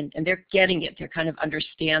lessons, and they're getting it. They're kind of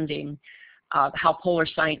understanding how polar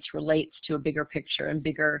science relates to a bigger picture and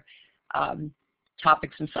bigger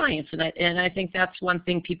topics in science. And I think that's one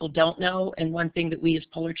thing people don't know, and one thing that we as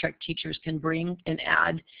PolarTREC teachers can bring and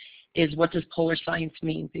add is, what does polar science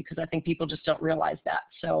mean? Because I think people just don't realize that.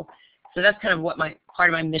 So that's kind of what part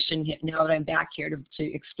of my mission now that I'm back here, to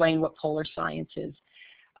explain what polar science is.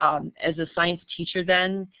 As a science teacher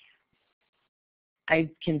then, I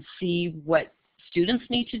can see what students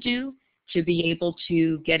need to do to be able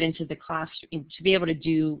to get into the classroom, to be able to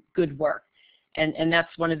do good work. And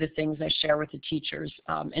that's one of the things I share with the teachers.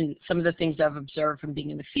 And some of the things I've observed from being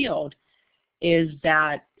in the field is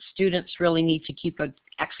that students really need to keep an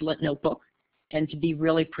excellent notebook and to be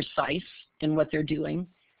really precise in what they're doing.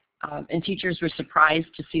 And teachers were surprised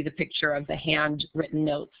to see the picture of the handwritten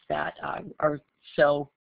notes that are so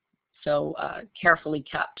carefully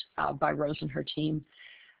kept by Rose and her team.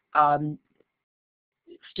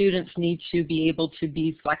 Students need to be able to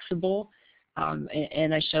be flexible,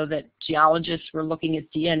 and I show that geologists were looking at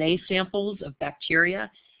DNA samples of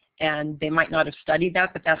bacteria, and they might not have studied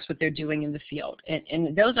that, but that's what they're doing in the field.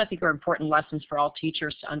 And those, I think, are important lessons for all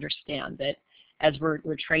teachers to understand, that as we're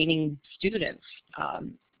training students,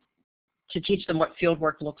 to teach them what field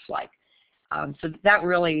work looks like. So that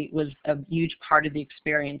really was a huge part of the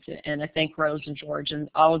experience, and I thank Rose and George and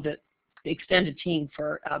all of the extended team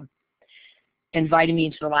for inviting me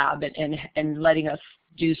into the lab and letting us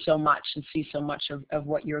do so much and see so much of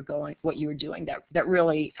what you were doing that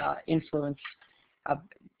really influences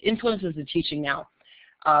the teaching now.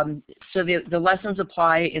 So the lessons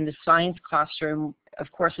apply in the science classroom,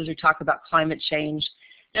 of course, as we talk about climate change,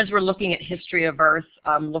 as we're looking at history of Earth,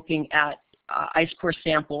 looking at ice core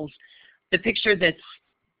samples. The picture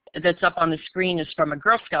that's up on the screen is from a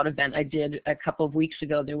Girl Scout event I did a couple of weeks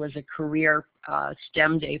ago. There was a career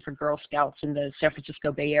STEM day for Girl Scouts in the San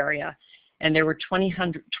Francisco Bay Area, and there were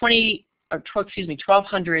 1,200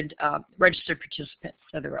 registered participants.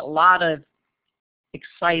 So there were a lot of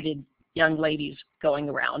excited young ladies going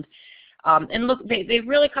around. And look, they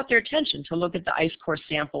really caught their attention to look at the ice core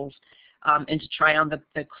samples and to try on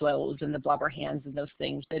the clothes and the blubber hands and those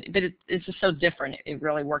things. But it's just so different. It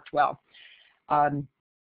really worked well.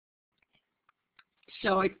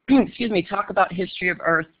 So, excuse me, talk about history of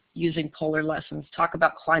Earth using polar lessons, talk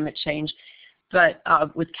about climate change. But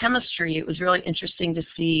with chemistry, it was really interesting to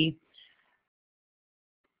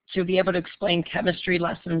be able to explain chemistry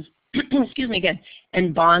lessons, excuse me again,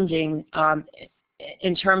 and bonding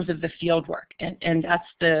in terms of the field work. And that's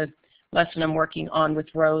the lesson I'm working on with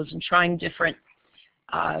Rose, and trying different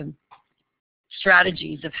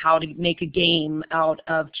strategies of how to make a game out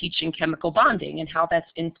of teaching chemical bonding and how that's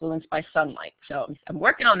influenced by sunlight. So I'm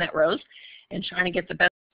working on that, Rose, and trying to get the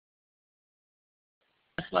best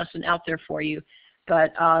lesson out there for you.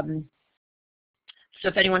 But so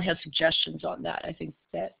if anyone has suggestions on that, I think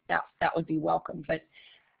that would be welcome. But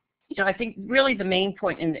I think really the main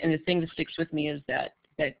point and the thing that sticks with me is that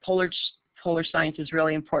polar science is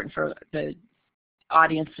really important for the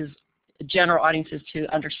audiences, general audiences, to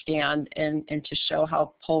understand and to show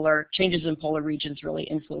how changes in polar regions really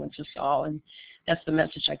influence us all. And that's the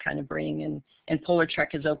message I kind of bring. And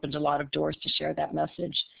PolarTREC has opened a lot of doors to share that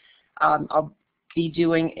message. I'll be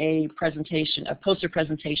doing a poster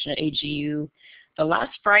presentation at AGU the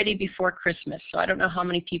last Friday before Christmas. So I don't know how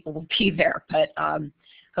many people will be there, but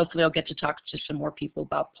hopefully I'll get to talk to some more people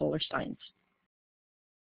about polar science.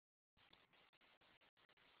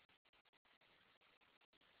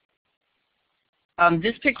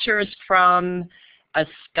 This picture is from a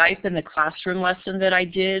Skype in the classroom lesson that I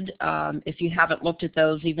did. If you haven't looked at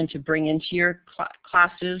those, even to bring into your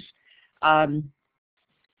classes,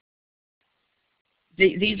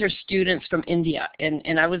 these are students from India,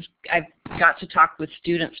 and I got to talk with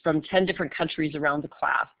students from 10 different countries around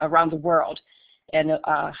the world, and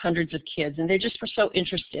hundreds of kids, and they just were so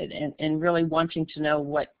interested in really wanting to know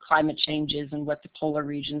what climate change is and what the polar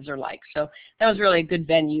regions are like. So that was really a good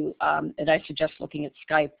venue, and I suggest looking at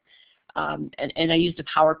Skype. And I used a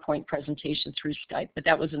PowerPoint presentation through Skype, but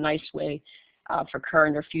that was a nice way for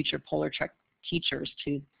current or future PolarTREC teachers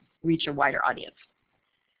to reach a wider audience.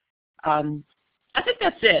 I think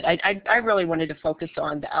that's it. I really wanted to focus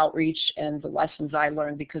on the outreach and the lessons I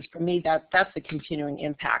learned, because for me that's the continuing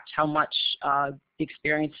impact, how much the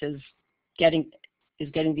experience is getting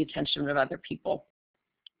the attention of other people.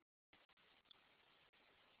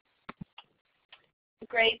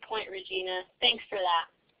 Great point, Regina. Thanks for that.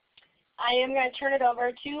 I am going to turn it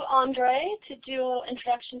over to Andre to do an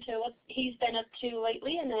introduction to what he's been up to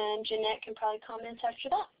lately, and then Jeanette can probably comment after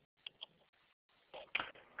that.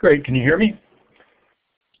 Great. Can you hear me?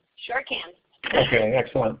 Sure can. Okay,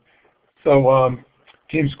 excellent. So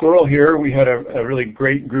Team Squirrel here, we had a really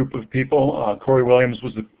great group of people. Corey Williams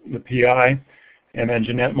was the PI, and then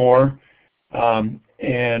Jeanette Moore.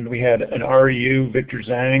 And we had an REU, Victor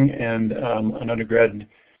Zhang, and an undergrad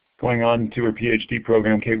going on to her PhD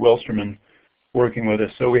program, Kate Wilsterman, working with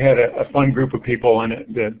us. So we had a fun group of people, and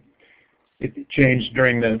it changed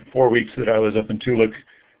during the 4 weeks that I was up in Tuluk.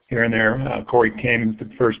 Here and there. Corey came the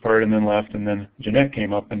first part and then left, and then Jeanette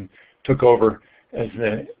came up and took over as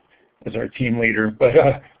our team leader.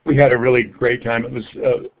 But we had a really great time. It was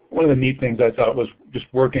one of the neat things I thought was just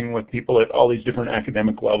working with people at all these different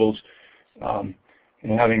academic levels, and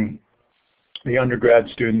having the undergrad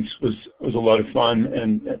students was a lot of fun,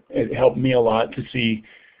 and it helped me a lot to see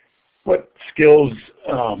what skills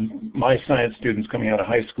my science students coming out of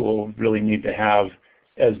high school really need to have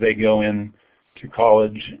as they go in to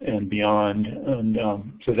college and beyond, and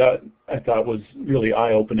so that I thought was really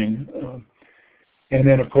eye-opening. And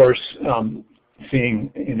then, of course, seeing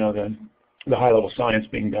the high-level science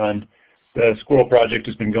being done. The Squirrel Project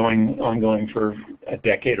has been ongoing for a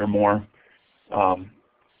decade or more,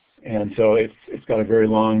 and so it's got a very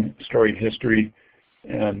long, storied history,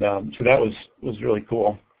 and so that was really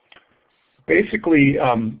cool. Basically,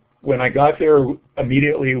 when I got there,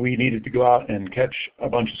 immediately we needed to go out and catch a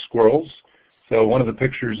bunch of squirrels. So one of the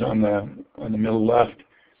pictures on the middle left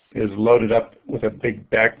is loaded up with a big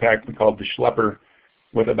backpack we called the schlepper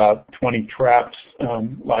with about 20 traps,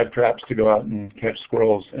 live traps to go out and catch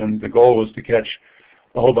squirrels. And the goal was to catch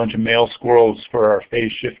a whole bunch of male squirrels for our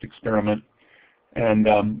phase shift experiment. And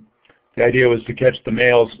the idea was to catch the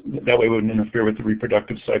males, that way it wouldn't interfere with the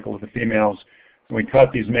reproductive cycle of the females. And we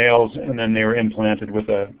caught these males, and then they were implanted with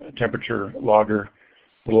a temperature logger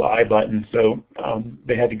little eye button. So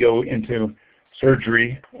they had to go into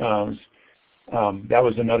surgery. That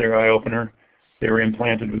was another eye-opener. They were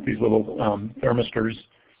implanted with these little thermistors.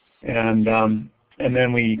 And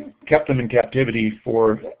then we kept them in captivity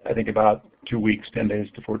for, I think, about 2 weeks, 10 days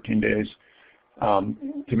to 14 days,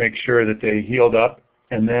 to make sure that they healed up,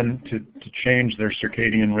 and then to change their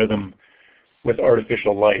circadian rhythm with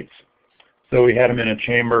artificial lights. So we had them in a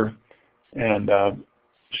chamber and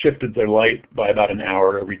shifted their light by about an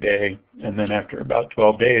hour every day. And then after about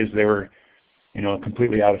 12 days, they were,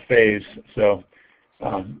 completely out of phase. So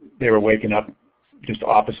they were waking up just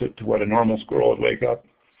opposite to what a normal squirrel would wake up.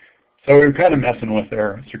 So we were kind of messing with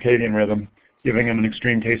their circadian rhythm, giving them an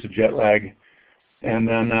extreme case of jet lag. And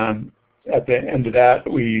then at the end of that,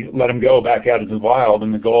 we let them go back out into the wild,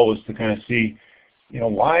 and the goal was to kind of see,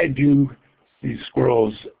 why do these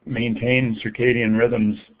squirrels maintain circadian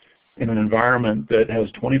rhythms in an environment that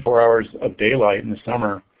has 24 hours of daylight in the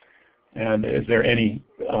summer, and is there any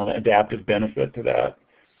adaptive benefit to that?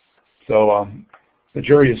 So the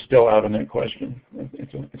jury is still out on that question.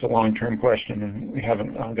 It's a long-term question, and we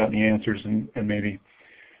haven't gotten the answers, and maybe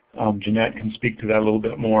Jeanette can speak to that a little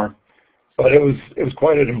bit more. But it was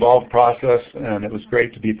quite an involved process, and it was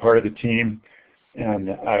great to be part of the team.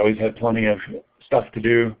 And I always had plenty of stuff to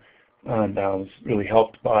do, and I was really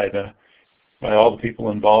helped by all the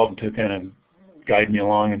people involved to kind of guide me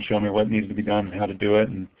along and show me what needed to be done and how to do it.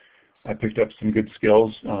 And I picked up some good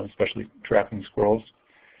skills, especially trapping squirrels.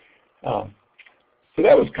 So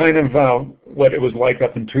that was kind of what it was like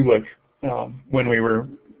up in Tuluk when we were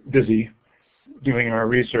busy doing our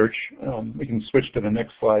research. We can switch to the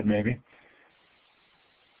next slide maybe.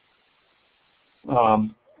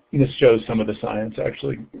 This shows some of the science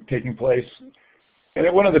actually taking place.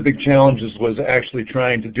 And one of the big challenges was actually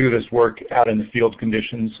trying to do this work out in the field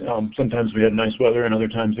conditions. Sometimes we had nice weather, and other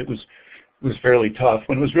times it was fairly tough.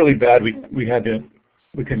 When it was really bad, we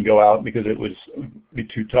couldn't go out because it would be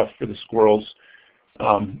too tough for the squirrels.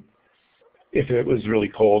 If it was really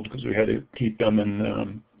cold, because we had to keep them,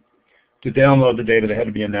 and to download the data they had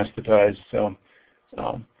to be anesthetized. So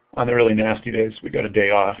on the really nasty days we got a day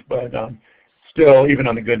off, but still, even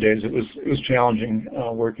on the good days, it was challenging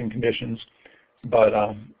working conditions. But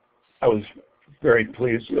I was very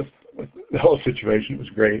pleased with the whole situation. It was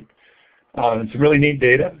great. And some really neat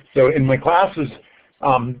data. So in my classes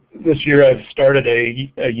this year, I've started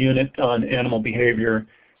a unit on animal behavior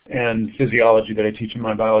and physiology that I teach in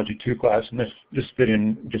my Biology 2 class, and this fit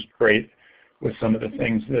in just great with some of the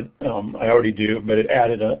things that I already do, but it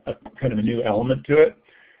added a kind of a new element to it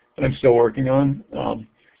that I'm still working on.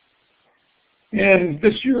 And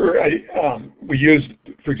this year, we used,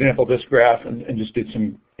 for example, this graph and just did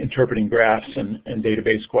some interpreting graphs and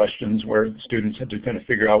database questions where students had to kind of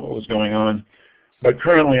figure out what was going on. But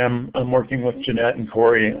currently, I'm working with Jeanette and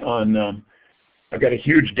Corey on, I've got a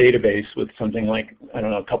huge database with something like, I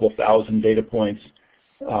don't know, a couple thousand data points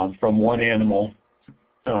from one animal.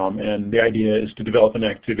 And the idea is to develop an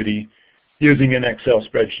activity using an Excel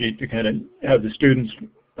spreadsheet to kind of have the students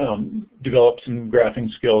develop some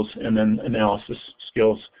graphing skills and then analysis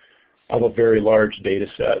skills of a very large data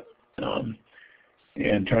set,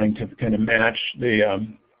 and trying to kind of match the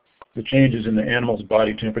changes in the animal's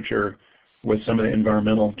body temperature with some of the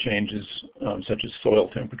environmental changes, such as soil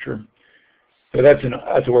temperature. So that's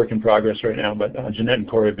a work in progress right now, but Jeanette and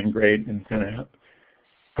Corey have been great in kind of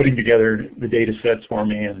putting together the data sets for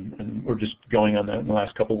me, and we're just going on that in the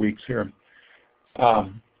last couple of weeks here.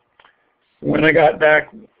 When I got back,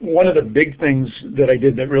 one of the big things that I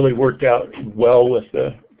did that really worked out well with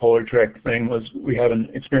the PolarTREC thing was we have an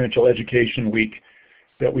experiential education week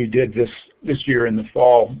that we did this year in the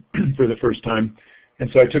fall for the first time. And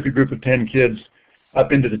so I took a group of 10 kids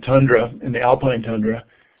up into the tundra, in the alpine tundra,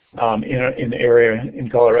 in the area in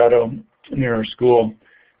Colorado near our school,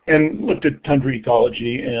 and looked at tundra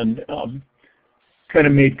ecology and kind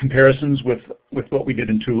of made comparisons with what we did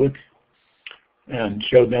in Tuluk, and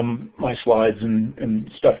showed them my slides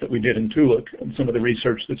and stuff that we did in Tuluk and some of the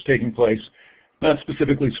research that's taking place, not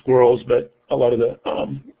specifically squirrels, but a lot of the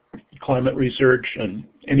climate research and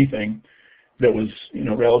anything that was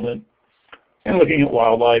relevant. and looking at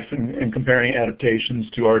wildlife and comparing adaptations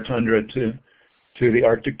to our tundra to the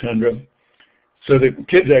Arctic tundra. So the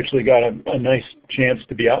kids actually got a nice chance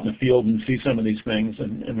to be out in the field and see some of these things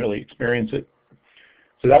and really experience it.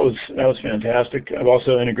 So that was fantastic. I've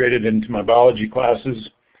also integrated into my biology classes.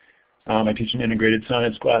 I teach an integrated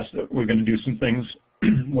science class that we're going to do some things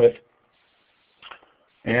with.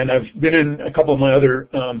 And I've been in a couple of my other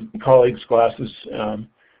colleagues' classes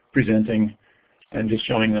presenting and just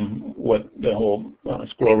showing them what the whole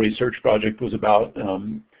squirrel research project was about.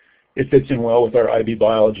 It fits in well with our IB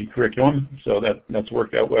biology curriculum, so that's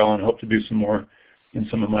worked out well, and I hope to do some more in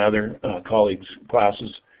some of my other colleagues'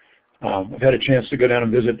 classes. I've had a chance to go down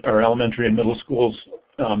and visit our elementary and middle schools,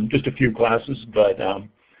 just a few classes, but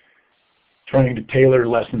trying to tailor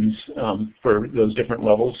lessons for those different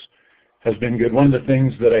levels has been good. One of the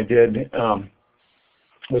things that I did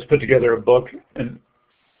was put together a book, and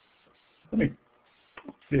let me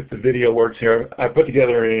see if the video works here. I put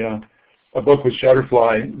together a book with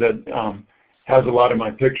Shutterfly that has a lot of my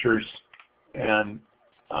pictures, and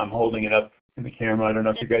I'm holding it up in the camera. I don't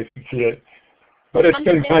know if you guys can see it, but it's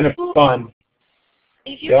been kind of fun.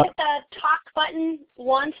 If you hit the talk button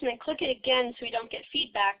once and then click it again so we don't get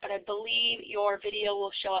feedback, but I believe your video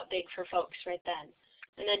will show up big for folks right then.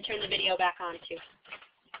 And then turn the video back on too.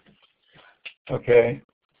 Okay.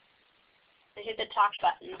 And hit the talk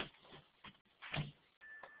button.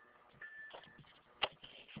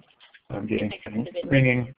 I'm getting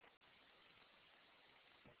ringing.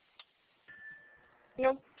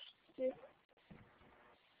 No.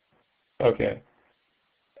 Okay.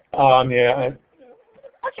 Yeah.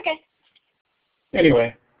 That's okay.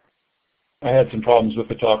 Anyway, I had some problems with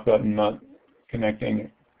the talk button not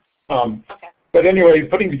connecting. Okay. But anyway,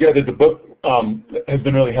 putting together the book has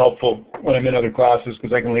been really helpful when I'm in other classes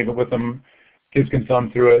because I can leave it with them. Kids can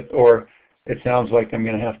thumb through it, or it sounds like I'm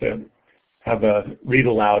going to have a read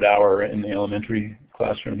aloud hour in the elementary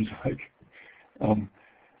classrooms, like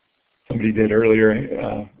somebody did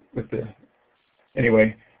earlier with the.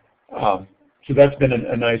 Anyway, so that's been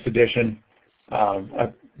a nice addition.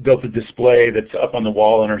 I've built a display that's up on the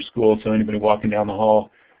wall in our school, so anybody walking down the hall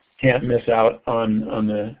can't miss out on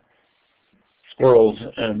the squirrels,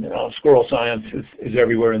 and squirrel science is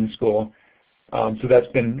everywhere in the school. So that's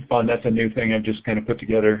been fun. That's a new thing I've just kind of put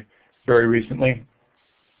together very recently.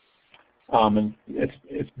 And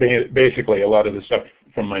it's basically a lot of the stuff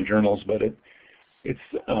from my journals, but it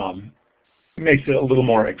makes it a little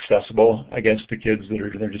more accessible, I guess, to kids that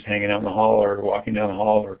are just hanging out in the hall or walking down the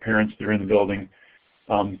hall, or parents that are in the building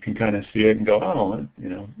can kind of see it and go, oh, you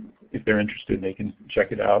know, if they're interested, they can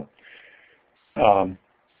check it out.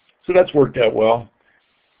 So that's worked out well.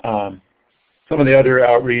 Some of the other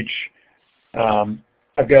outreach,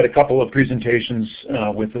 I've got a couple of presentations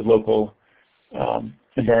with the local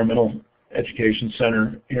environmental education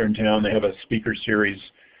center here in town. They have a speaker series,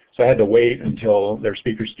 so I had to wait until their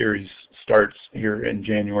speaker series starts here in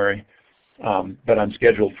January. But I'm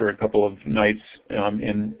scheduled for a couple of nights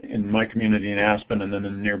in my community in Aspen, and then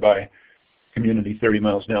in a nearby community 30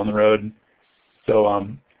 miles down the road. So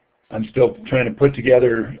I'm still trying to put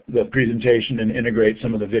together the presentation and integrate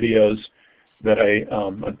some of the videos that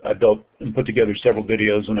I built and put together several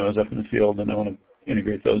videos when I was up in the field, and I want to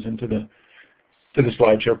integrate those into the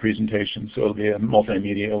slideshow presentation. So it'll be a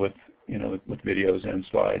multimedia with with videos and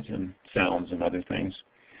slides and sounds and other things.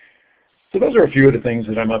 So those are a few of the things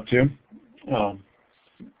that I'm up to, the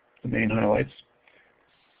main highlights.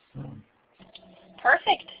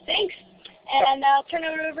 Perfect. Thanks. And I'll turn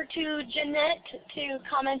it over to Jeanette to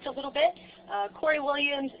comment a little bit. Corey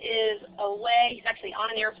Williams is away. He's actually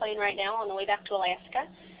on an airplane right now on the way back to Alaska.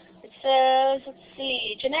 It says, let's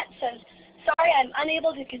see, Jeanette says, sorry, I'm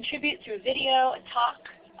unable to contribute through video and talk.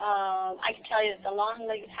 I can tell you that the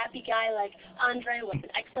long-legged happy guy like Andre was an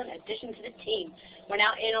excellent addition to the team. We're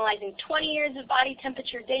now analyzing 20 years of body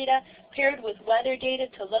temperature data paired with weather data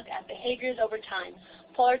to look at behaviors over time.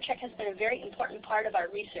 PolarTREC has been a very important part of our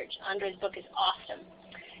research. Andre's book is awesome.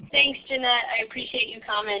 Thanks, Jeanette. I appreciate you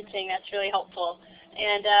commenting. That's really helpful.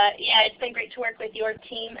 And yeah, it's been great to work with your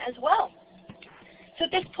team as well. So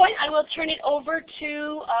at this point, I will turn it over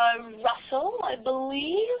to Russell, I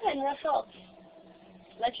believe. And Russell,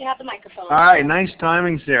 let you have the microphone. All right, nice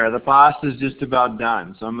timing, Sarah. The pasta is just about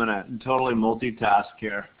done, so I'm going to totally multitask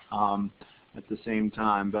here at the same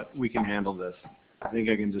time, but we can handle this. I think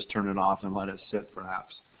I can just turn it off and let it sit,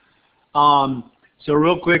 perhaps. So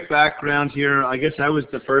real quick background here. I guess I was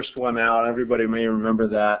the first one out. Everybody may remember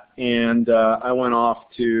that. And I went off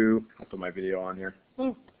to, I'll put my video on here.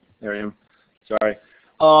 There I am. Sorry.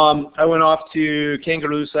 I went off to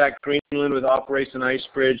Kangerlussuaq, Greenland with Operation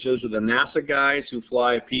Icebridge. Those are the NASA guys who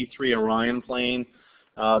fly a P-3 Orion plane,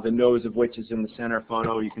 the nose of which is in the center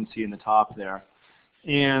photo you can see in the top there.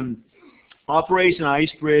 And Operation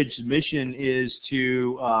Icebridge's mission is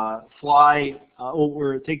to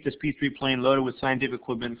take this P-3 plane loaded with scientific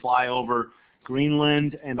equipment, fly over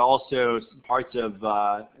Greenland and also parts of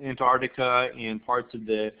Antarctica and parts of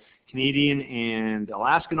the Canadian and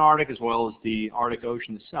Alaskan Arctic, as well as the Arctic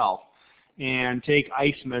Ocean itself, and take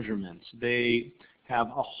ice measurements. They have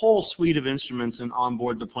a whole suite of instruments on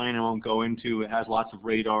board the plane I won't go into. It has lots of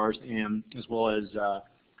radars and as well as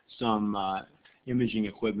some imaging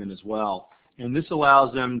equipment as well. And this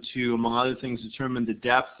allows them to, among other things, determine the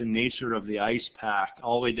depth and nature of the ice pack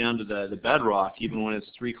all the way down to the bedrock, even when it's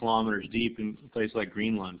 3 kilometers deep in a place like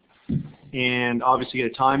Greenland. And obviously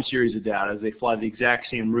get a time series of data as they fly the exact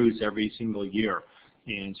same routes every single year.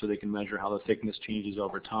 And so they can measure how the thickness changes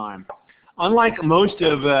over time. Unlike most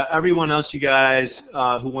of everyone else you guys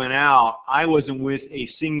who went out, I wasn't with a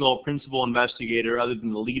single principal investigator other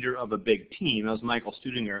than the leader of a big team. That was Michael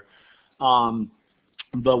Studinger.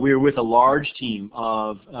 But we were with a large team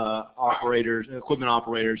of equipment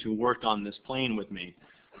operators who worked on this plane with me.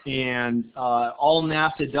 And all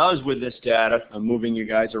NASA does with this data, I'm moving you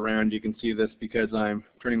guys around, you can see this because I'm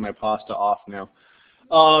turning my pasta off now.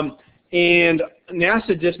 And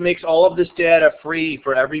NASA just makes all of this data free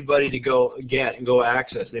for everybody to go get and go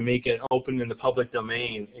access. They make it open in the public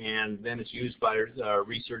domain, and then it's used by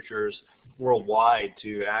researchers worldwide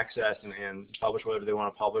to access and publish whatever they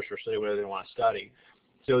want to publish or study whatever they want to study.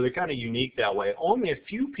 So they're kind of unique that way. Only a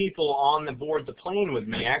few people on board the plane with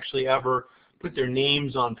me actually ever put their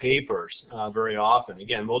names on papers very often.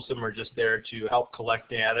 Again, most of them are just there to help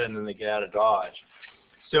collect data and then they get out of Dodge.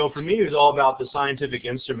 So for me, it was all about the scientific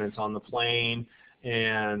instruments on the plane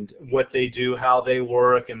and what they do, how they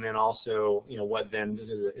work, and then also, what then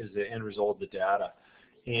is the end result of the data.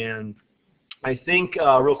 And I think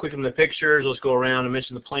real quick in the pictures, let's go around and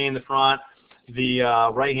mention the plane in the front. The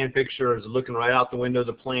right-hand picture is looking right out the window of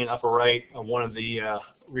the plane, upper right, of one of the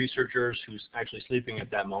researchers who's actually sleeping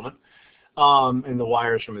at that moment, and the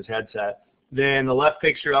wires from his headset. Then the left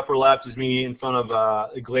picture, upper left, is me in front of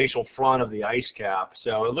the glacial front of the ice cap.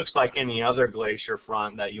 So it looks like any other glacier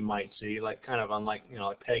front that you might see, like kind of unlike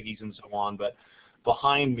like Peggy's and so on. But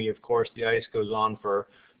behind me, of course, the ice goes on for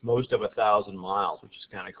most of 1,000 miles, which is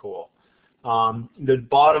kind of cool. The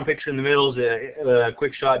bottom picture in the middle is a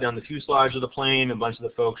quick shot down the fuselage of the plane, a bunch of the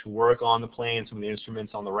folks who work on the plane, some of the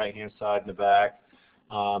instruments on the right-hand side and the back.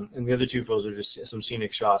 And the other two photos are just some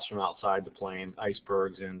scenic shots from outside the plane,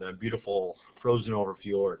 icebergs and a beautiful frozen over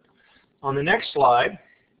fjord. On the next slide,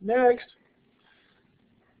 next.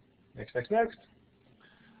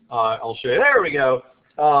 I'll show you. There we go.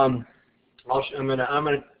 I'm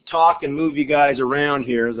gonna talk and move you guys around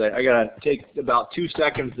here. I gotta take about 2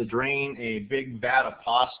 seconds to drain a big vat of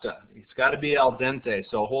pasta. It's got to be al dente.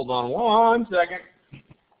 So hold on 1 second.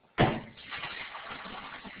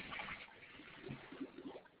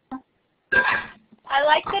 I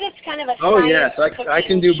like that it's kind of a Oh yes, I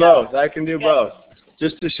can do both. I can do both.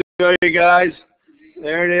 Just to show you guys,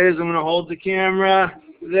 there it is. I'm going to hold the camera.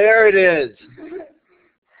 There it is.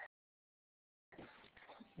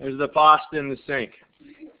 There's the pasta in the sink.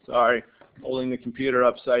 Sorry, holding the computer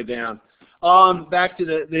upside down. Back to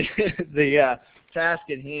the task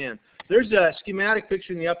at hand. There's a schematic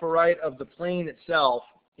picture in the upper right of the plane itself,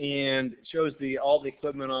 and it shows all the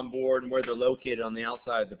equipment on board and where they're located on the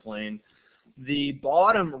outside of the plane. The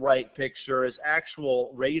bottom right picture is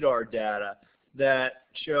actual radar data that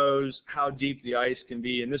shows how deep the ice can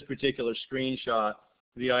be. In this particular screenshot,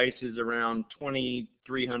 the ice is around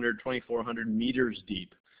 2,300, 2,400 meters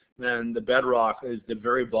deep. Then the bedrock is the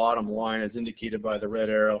very bottom line, as indicated by the red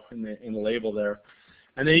arrow in the label there.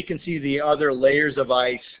 And then you can see the other layers of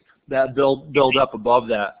ice that build up above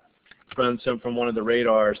that from one of the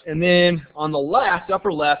radars. And then on the left,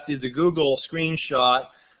 upper left, is a Google screenshot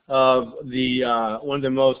of one of the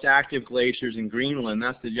most active glaciers in Greenland.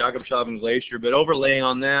 That's the Jakobshavn Glacier. But overlaying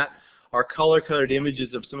on that are color-coded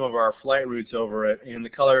images of some of our flight routes over it, and the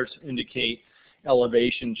colors indicate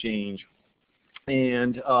elevation change.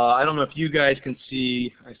 And I don't know if you guys can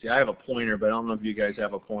see, I have a pointer, but I don't know if you guys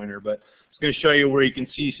have a pointer, but it's going to show you where you can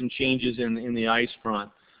see some changes in the ice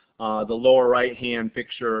front. The lower right-hand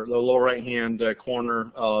picture, the lower right-hand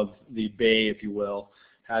corner of the bay, if you will,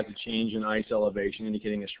 has a change in ice elevation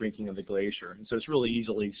indicating a shrinking of the glacier. And so it's really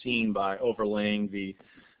easily seen by overlaying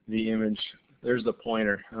the image. There's the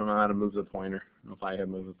pointer. I don't know how to move the pointer. I don't know if I have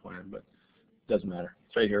moved the pointer, but it doesn't matter.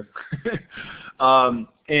 It's right here.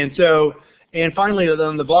 And so And finally,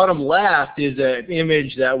 on the bottom left is an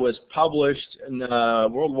image that was published in a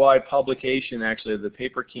worldwide publication. Actually, the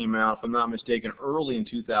paper came out, if I'm not mistaken, early in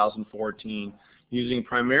 2014, using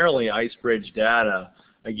primarily ice bridge data,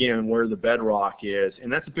 again, where the bedrock is.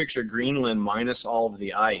 And that's a picture of Greenland minus all of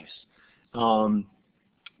the ice. A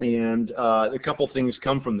couple things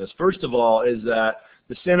come from this. First of all is that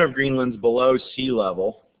the center of Greenland's below sea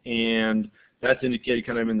level, and that's indicated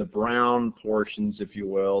kind of in the brown portions, if you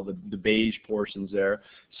will, the beige portions there.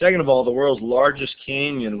 Second of all, the world's largest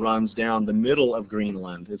canyon runs down the middle of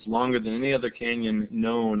Greenland. It's longer than any other canyon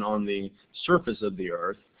known on the surface of the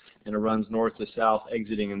Earth, and it runs north to south,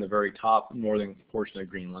 exiting in the very top northern portion of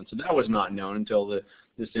Greenland. So that was not known until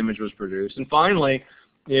this image was produced. And finally,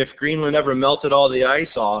 if Greenland ever melted all the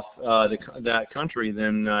ice off that country,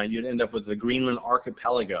 then you'd end up with the Greenland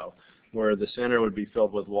archipelago, where the center would be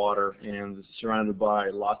filled with water and surrounded by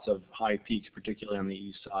lots of high peaks, particularly on the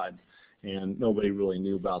east side. And nobody really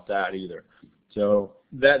knew about that either. So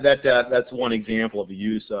that's one example of the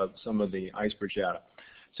use of some of the ice bridge data.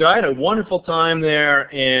 So I had a wonderful time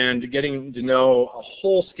there and getting to know a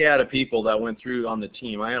whole scat of people that went through on the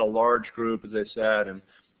team. I had a large group, as I said, and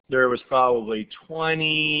there was probably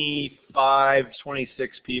 25,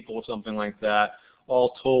 26 people, something like that,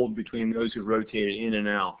 all told, between those who rotated in and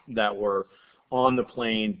out, that were on the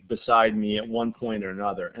plane beside me at one point or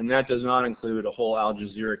another. And that does not include a whole Al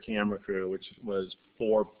Jazeera camera crew, which was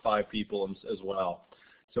 4 or 5 people as well.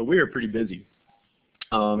 So we were pretty busy.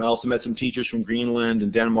 I also met some teachers from Greenland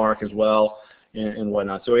and Denmark as well, and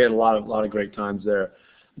whatnot. So we had a lot of great times there.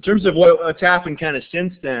 In terms of what's happened kind of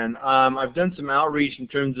since then, I've done some outreach in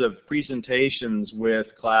terms of presentations with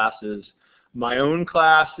classes. My own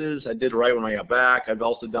classes, I did right when I got back. I've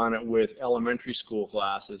also done it with elementary school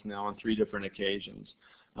classes now on 3 different occasions.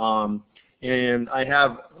 And I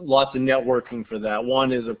have lots of networking for that.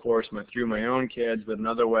 One is, of course, through my own kids, but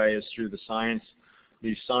another way is through the science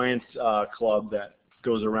club that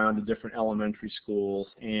goes around to different elementary schools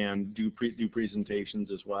and do presentations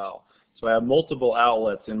as well. So I have multiple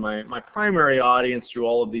outlets, and my primary audience through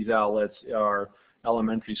all of these outlets are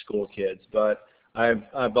elementary school kids, but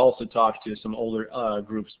I've also talked to some older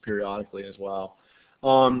groups periodically as well.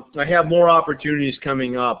 I have more opportunities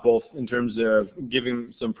coming up, both in terms of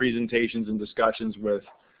giving some presentations and discussions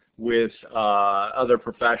with other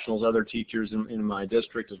professionals, other teachers in my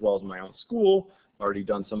district, as well as in my own school. I've already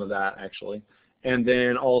done some of that, actually. And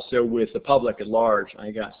then also with the public at large, I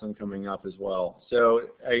got some coming up as well. So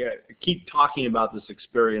I keep talking about this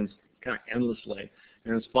experience kind of endlessly.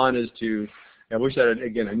 And it's fun I wish I had,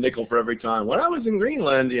 again, a nickel for every time. When I was in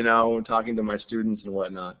Greenland, talking to my students and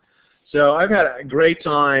whatnot. So I've had a great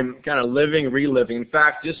time kind of reliving. In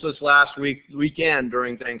fact, just this last weekend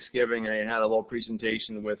during Thanksgiving, I had a little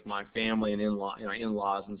presentation with my family and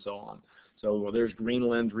in-laws and so on. So there's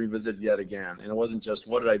Greenland revisited yet again. And it wasn't just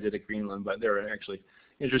what did I did at Greenland, but they were actually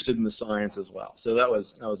interested in the science as well. So that was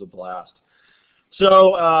a blast.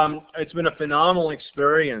 So it's been a phenomenal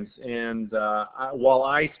experience, and while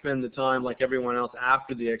I spend the time, like everyone else,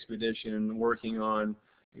 after the expedition working on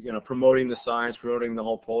promoting the science, promoting the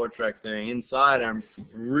whole PolarTREC thing, inside I'm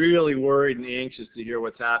really worried and anxious to hear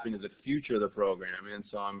what's happening to the future of the program, and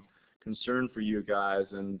so I'm concerned for you guys,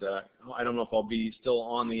 and I don't know if I'll be still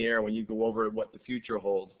on the air when you go over what the future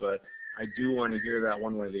holds, but I do want to hear that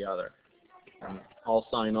one way or the other. And I'll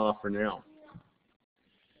sign off for now.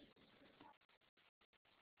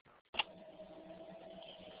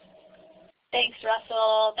 Thanks,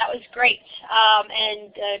 Russell. That was great.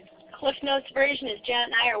 And Cliff Notes version is Janet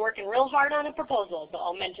and I are working real hard on a proposal, but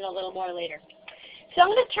I'll mention a little more later. So I'm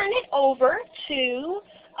going to turn it over to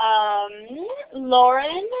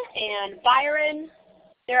Lauren and Byron.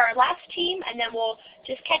 They're our last team, and then we'll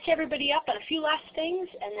just catch everybody up on a few last things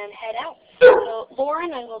and then head out. So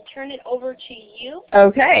Lauren, I will turn it over to you.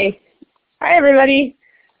 Okay. Hi, everybody.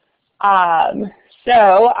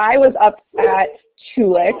 So I was up at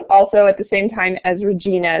TULIC also at the same time as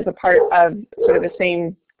Regina, as a part of sort of the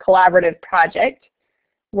same collaborative project,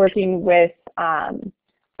 working with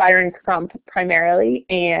Byron Crump primarily,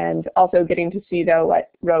 and also getting to see, though,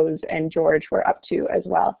 what Rose and George were up to as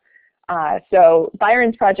well. So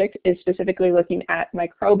Byron's project is specifically looking at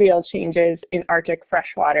microbial changes in Arctic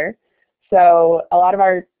freshwater. So a lot of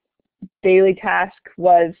our daily task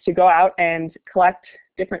was to go out and collect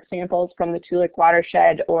different samples from the TULIC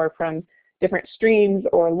watershed or from different streams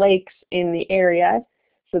or lakes in the area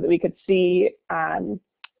so that we could see and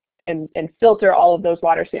filter all of those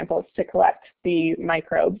water samples to collect the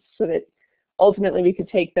microbes so that ultimately we could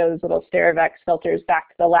take those little Steravex filters back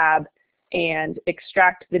to the lab and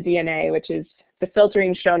extract the DNA, which is the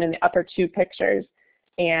filtering shown in the upper 2 pictures,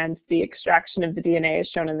 and the extraction of the DNA is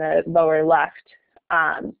shown in the lower left.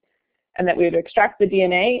 And that we would extract the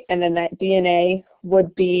DNA, and then that DNA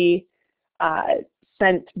would be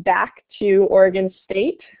sent back to Oregon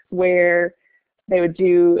State, where they would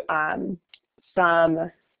do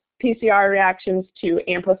some PCR reactions to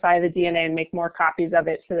amplify the DNA and make more copies of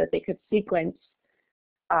it so that they could sequence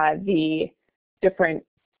the different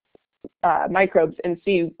microbes and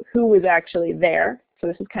see who was actually there. So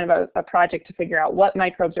this is kind of a project to figure out what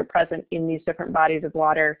microbes are present in these different bodies of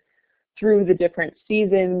water through the different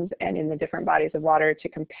seasons and in the different bodies of water to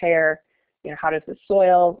compare, how does the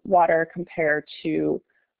soil water compare to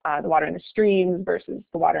the water in the streams versus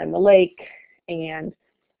the water in the lake, and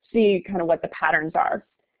see kind of what the patterns are.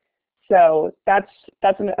 So that's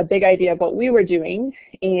a big idea of what we were doing.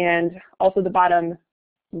 And also the bottom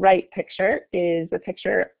right picture is a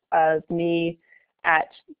picture of me at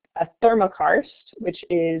a thermokarst, which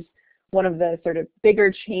is one of the sort of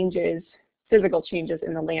bigger changes, physical changes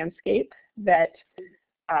in the landscape that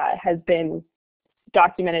has been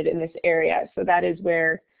documented in this area. So that is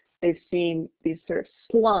where they've seen these sort of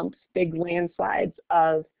slumps, big landslides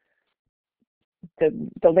of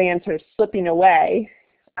the land sort of slipping away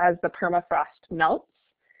as the permafrost melts.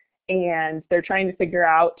 And they're trying to figure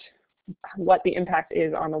out what the impact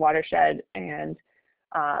is on the watershed and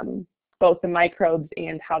both the microbes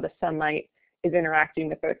and how the sunlight is interacting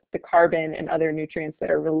with the carbon and other nutrients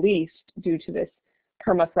that are released due to this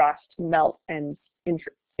permafrost melt and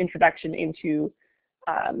introduction into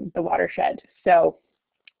the watershed. So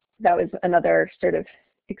that was another sort of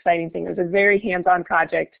exciting thing. It was a very hands-on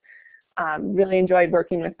project. Really enjoyed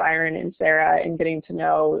working with Byron and Sarah and getting to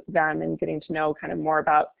know them and getting to know kind of more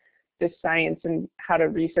about this science and how to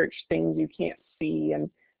research things you can't see and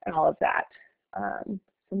all of that.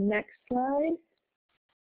 So next slide.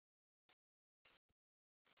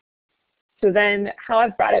 So then how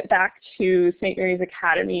I've brought it back to St. Mary's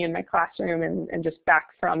Academy in my classroom and just back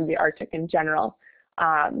from the Arctic in general.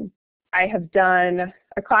 I have done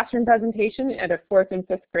a classroom presentation at a 4th and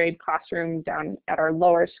 5th grade classroom down at our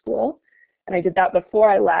lower school. And I did that before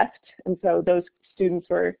I left. And so those students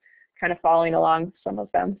were kind of following along, some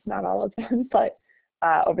of them, not all of them, but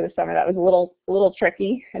over the summer that was a little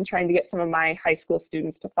tricky, and trying to get some of my high school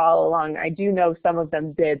students to follow along. I do know some of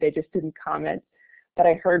them did, they just didn't comment, but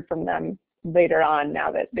I heard from them later on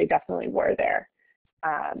now that they definitely were there.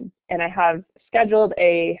 And I have scheduled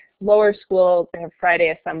a lower school, they have Friday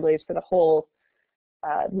assemblies for the whole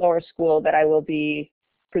lower school that I will be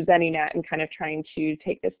presenting at and kind of trying to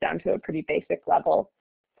take this down to a pretty basic level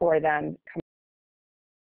for them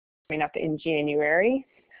coming up in January.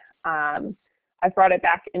 I've brought it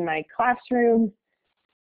back in my classroom.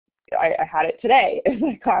 I had it today in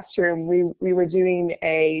my classroom. We were doing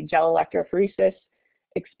a gel electrophoresis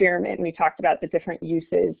experiment, and we talked about the different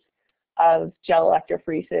uses of gel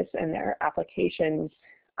electrophoresis and their applications,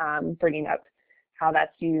 bringing up how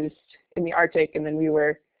that's used in the Arctic, and then we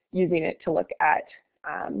were using it to look at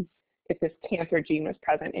if this cancer gene was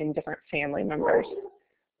present in different family members.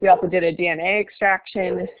 We also did a DNA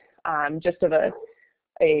extraction just of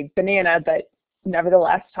a banana, but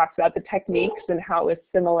nevertheless talks about the techniques and how it was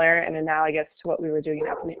similar and analogous to what we were doing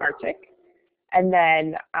up in the Arctic. And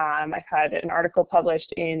then I've had an article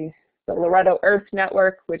published in the Loretto Earth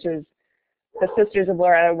Network, which is the Sisters of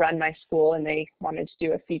Loretto run my school, and they wanted to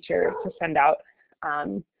do a feature to send out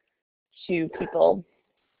to people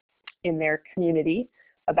in their community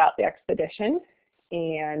about the expedition.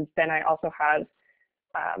 And then I also have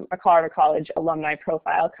a Colorado College alumni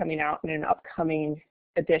profile coming out in an upcoming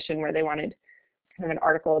edition where they wanted kind of an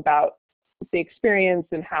article about the experience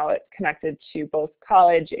and how it connected to both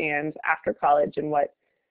college and after college, and what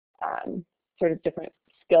sort of different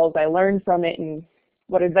skills I learned from it and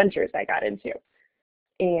what adventures I got into.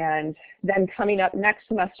 And then coming up next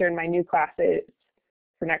semester in my new classes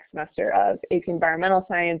for next semester of AP Environmental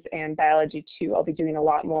Science and Biology 2, I'll be doing a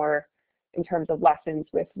lot more in terms of lessons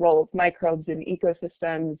with role of microbes in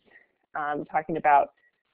ecosystems, talking about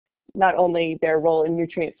not only their role in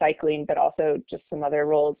nutrient cycling, but also just some other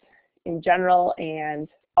roles in general, and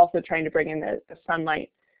also trying to bring in the sunlight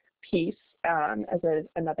piece as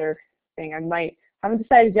another thing. I haven't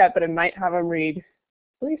decided yet, but I might have them read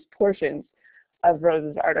at least portions of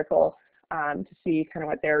Rose's article to see kind of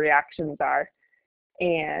what their reactions are.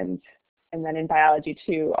 And then in biology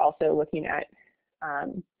too, also looking at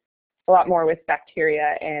a lot more with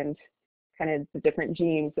bacteria and kind of the different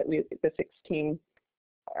genes that the 16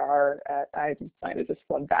 are, I might have just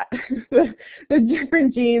flubbed that, the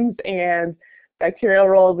different genes and bacterial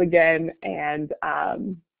roles again, and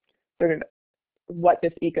sort of what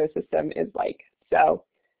this ecosystem is like. So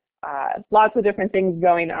lots of different things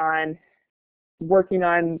going on, working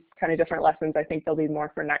on kind of different lessons. I think there'll be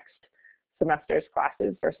more for next semester's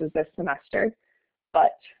classes versus this semester,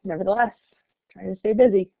 but nevertheless, trying to stay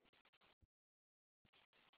busy.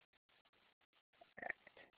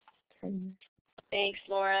 Thanks,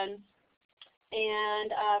 Lauren.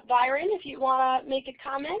 And Byron, if you want to make a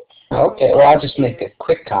comment. Okay, well, I'll just make a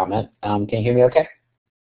quick comment. Can you hear me okay?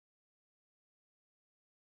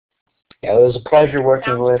 Yeah, it was a pleasure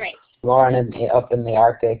working with Lauren up in the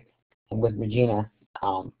Arctic and with Regina.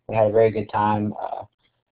 We had a very good time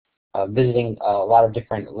visiting a lot of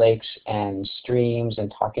different lakes and streams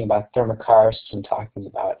and talking about thermokarsts and talking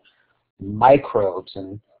about microbes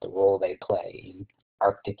and the role they play in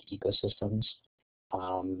Arctic ecosystems.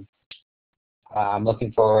 I'm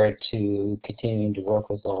looking forward to continuing to work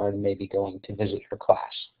with Lauren, maybe going to visit her class.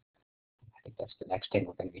 I think that's the next thing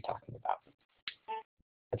we're going to be talking about.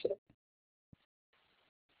 That's it.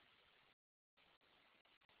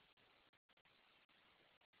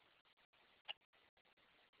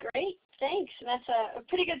 Great, thanks. That's a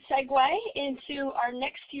pretty good segue into our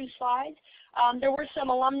next few slides. There were some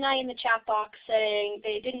alumni in the chat box saying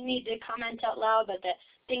they didn't need to comment out loud, but that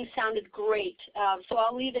things sounded great. So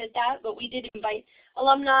I'll leave it at that, but we did invite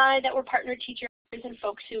alumni that were partner teachers and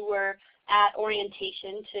folks who were at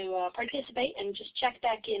orientation to participate and just check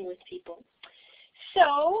back in with people.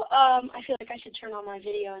 So I feel like I should turn on my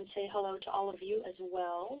video and say hello to all of you as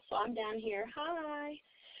well. So I'm down here.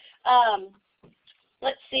 Hi.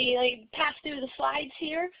 Let's see, let me pass through the slides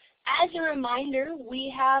here. As a reminder,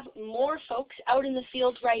 we have more folks out in the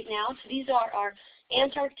field right now. So these are our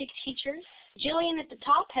Antarctic teachers. Jillian at the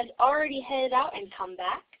top has already headed out and come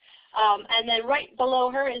back. And then right below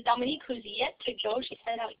her is Dominique, who's yet to go. She's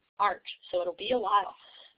headed out in March, so it'll be a while.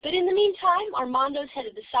 But in the meantime, Armando's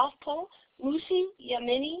headed to the South Pole. Lucy,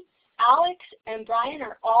 Yamini, Alex, and Brian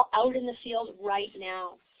are all out in the field right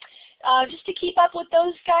now. Just to keep up with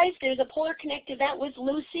those guys, there's a Polar Connect event with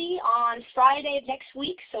Lucy on Friday of next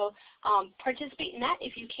week, so participate in that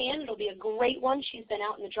if you can. It'll be a great one. She's been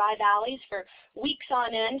out in the dry valleys for weeks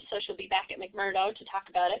on end, so she'll be back at McMurdo to talk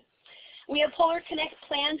about it. We have Polar Connect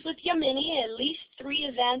plans with Yamini, at least 3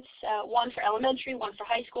 events, one for elementary, one for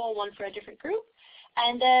high school, one for a different group.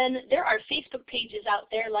 And then there are Facebook pages out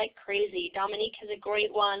there like crazy. Dominique has a great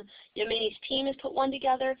one. Yamini's team has put one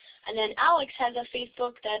together. And then Alex has a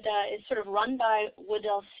Facebook that is sort of run by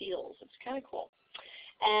Woodell Seals. It's kind of cool.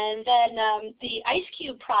 And then the Ice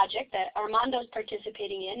Cube project that Armando's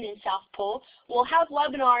participating in South Pole will have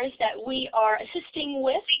webinars that we are assisting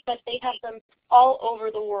with, but they have them all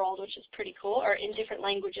over the world, which is pretty cool, or in different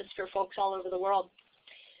languages for folks all over the world.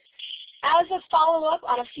 As a follow-up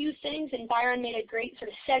on a few things, and Byron made a great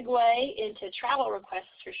sort of segue into travel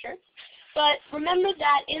requests for sure, but remember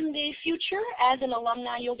that in the future, as an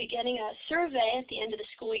alumni, you'll be getting a survey at the end of the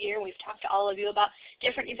school year. We've talked to all of you about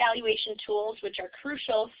different evaluation tools which are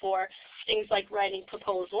crucial for things like writing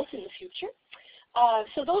proposals in the future.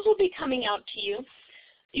 So those will be coming out to you.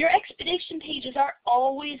 Your expedition pages are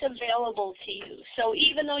always available to you. So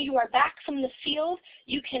even though you are back from the field,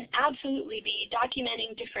 you can absolutely be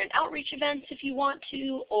documenting different outreach events if you want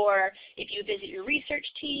to, or if you visit your research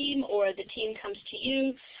team or the team comes to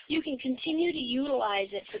you, you can continue to utilize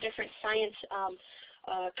it for different science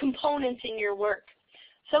components in your work.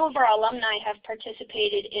 Some of our alumni have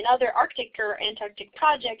participated in other Arctic or Antarctic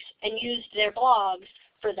projects and used their blogs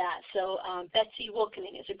for that. So Betsy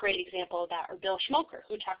Wilkening is a great example of that, or Bill Schmoker,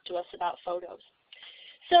 who talked to us about photos.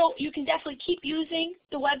 So you can definitely keep using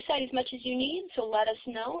the website as much as you need, so let us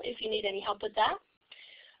know if you need any help with that.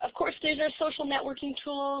 Of course, there's our social networking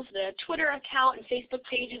tools. The Twitter account and Facebook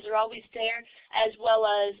pages are always there, as well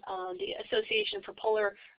as the Association for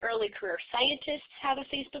Polar Early Career Scientists have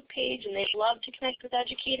a Facebook page, and they love to connect with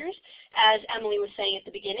educators, as Emily was saying at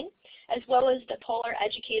the beginning, as well as the Polar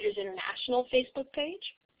Educators International Facebook page.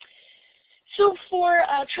 So for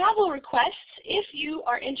travel requests, if you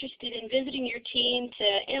are interested in visiting your team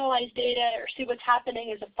to analyze data or see what's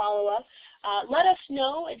happening as a follow-up, let us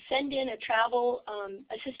know and send in a travel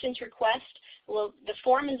assistance request. Well, the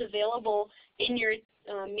form is available in your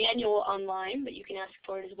manual online, but you can ask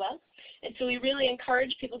for it as well. And so we really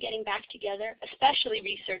encourage people getting back together, especially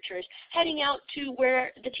researchers, heading out to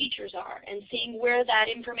where the teachers are and seeing where that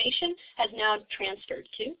information has now transferred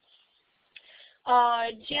to.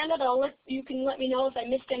 Janet, you can let me know if I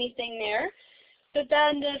missed anything there. But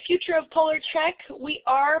then the future of PolarTREC, we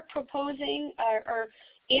are proposing or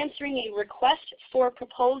answering a request for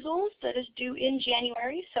proposals that is due in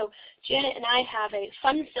January. So Janet and I have a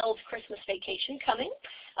fun-filled Christmas vacation coming,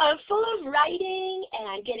 full of writing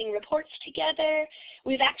and getting reports together.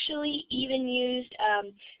 We've actually even used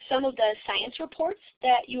some of the science reports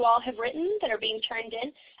that you all have written that are being turned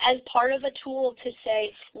in as part of a tool to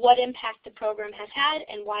say what impact the program has had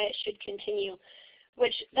and why it should continue.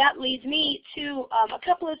 Which that leads me to a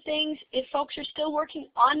couple of things. If folks are still working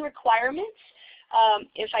on requirements,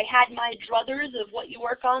 if I had my druthers of what you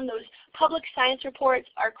work on, those public science reports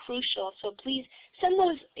are crucial. So please send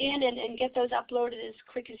those in and get those uploaded as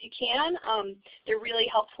quick as you can. They're really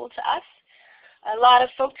helpful to us. A lot of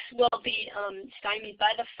folks will be stymied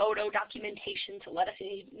by the photo documentation, so let us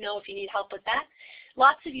know if you need help with that.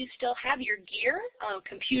 Lots of you still have your gear,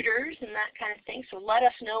 computers and that kind of thing, so let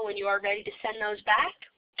us know when you are ready to send those back.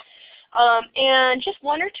 And just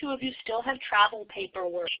one or two of you still have travel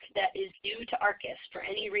paperwork that is due to ARCIS for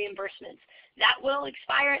any reimbursements. That will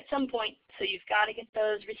expire at some point, so you've got to get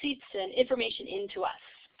those receipts and information into us.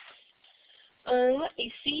 Let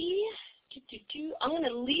me see. I'm going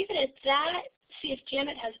to leave it at that. See if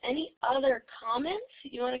Janet has any other comments.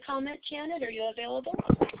 You want to comment, Janet? Are you available?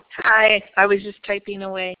 Hi, I was just typing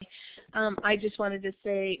away. I just wanted to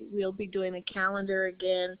say we'll be doing a calendar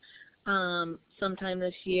again sometime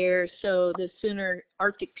this year. So the sooner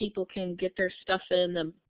Arctic people can get their stuff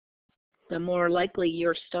in, the more likely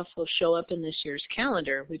your stuff will show up in this year's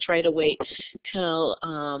calendar. We try to wait till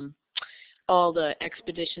all the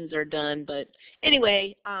expeditions are done. But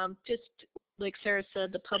anyway, just like Sarah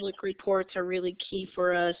said, the public reports are really key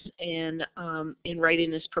for us in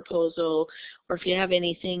writing this proposal. Or if you have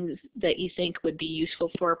anything that you think would be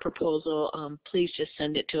useful for a proposal, please just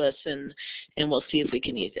send it to us and we'll see if we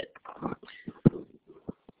can use it.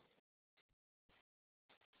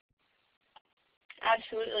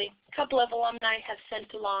 Absolutely. A couple of alumni have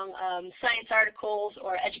sent along science articles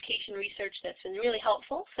or education research that's been really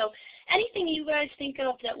helpful. So anything you guys think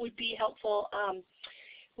of that would be helpful,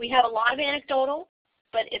 we have a lot of anecdotal,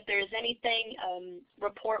 but if there's anything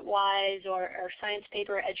report-wise or science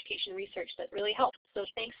paper or education research that really helps. So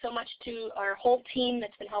thanks so much to our whole team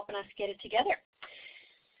that's been helping us get it together.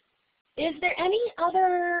 Is there any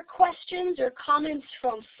other questions or comments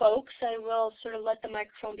from folks? I will sort of let the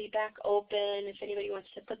microphone be back open if anybody wants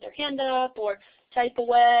to put their hand up or type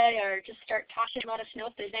away or just start talking. Let us know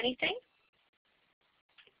if there's anything.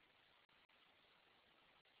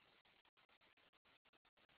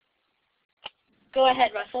 Go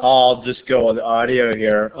ahead, Russell. I'll just go with the audio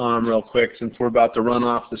here real quick since we're about to run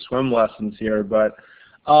off the swim lessons here. But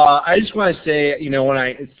I just want to say,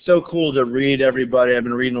 it's so cool to read everybody. I've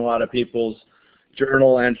been reading a lot of people's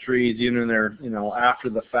journal entries, even in their, after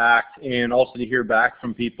the fact, and also to hear back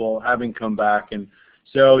from people having come back. And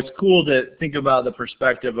so it's cool to think about the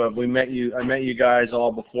perspective of I met you guys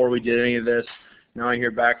all before we did any of this. Now I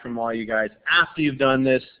hear back from all you guys after you've done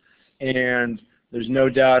this, and there's no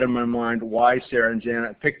doubt in my mind why Sarah and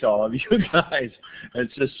Janet picked all of you guys.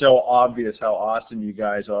 It's just so obvious how awesome you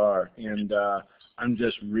guys are. And I'm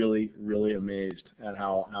just really, really amazed at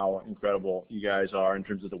how incredible you guys are in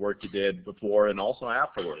terms of the work you did before and also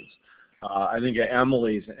afterwards. I think of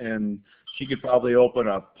Emily's, and she could probably open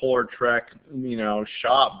a PolarTREC,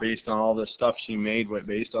 shop based on all the stuff she made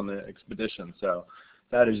based on the expedition. So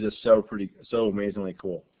that is just so amazingly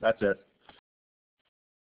cool. That's it.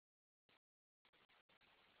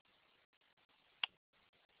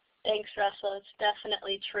 Thanks, Russell. It's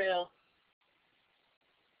definitely true.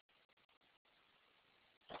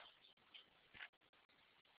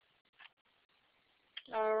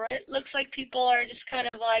 All right. Looks like people are just kind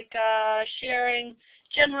of like sharing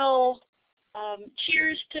general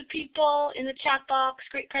cheers to people in the chat box,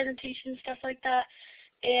 great presentation, stuff like that.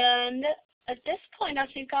 And at this point, I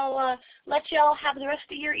think I'll let you all have the rest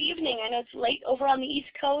of your evening. I know it's late over on the East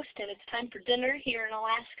Coast, and it's time for dinner here in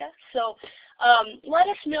Alaska. So let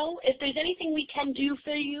us know if there's anything we can do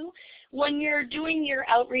for you when you're doing your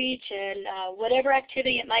outreach and whatever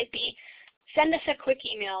activity it might be. Send us a quick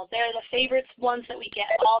email. They're the favorites ones that we get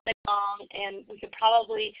all day long, and we could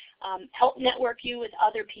probably help network you with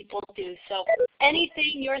other people too. So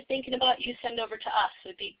anything you're thinking about, you send over to us. It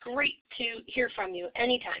would be great to hear from you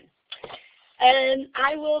anytime. And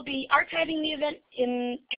I will be archiving the event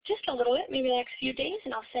in just a little bit, maybe the next few days,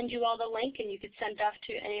 and I'll send you all the link, and you could send off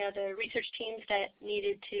to any of the research teams that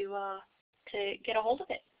needed to get a hold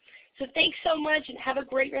of it. So thanks so much, and have a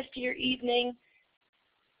great rest of your evening.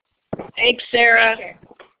 Thanks, Sarah. Take care.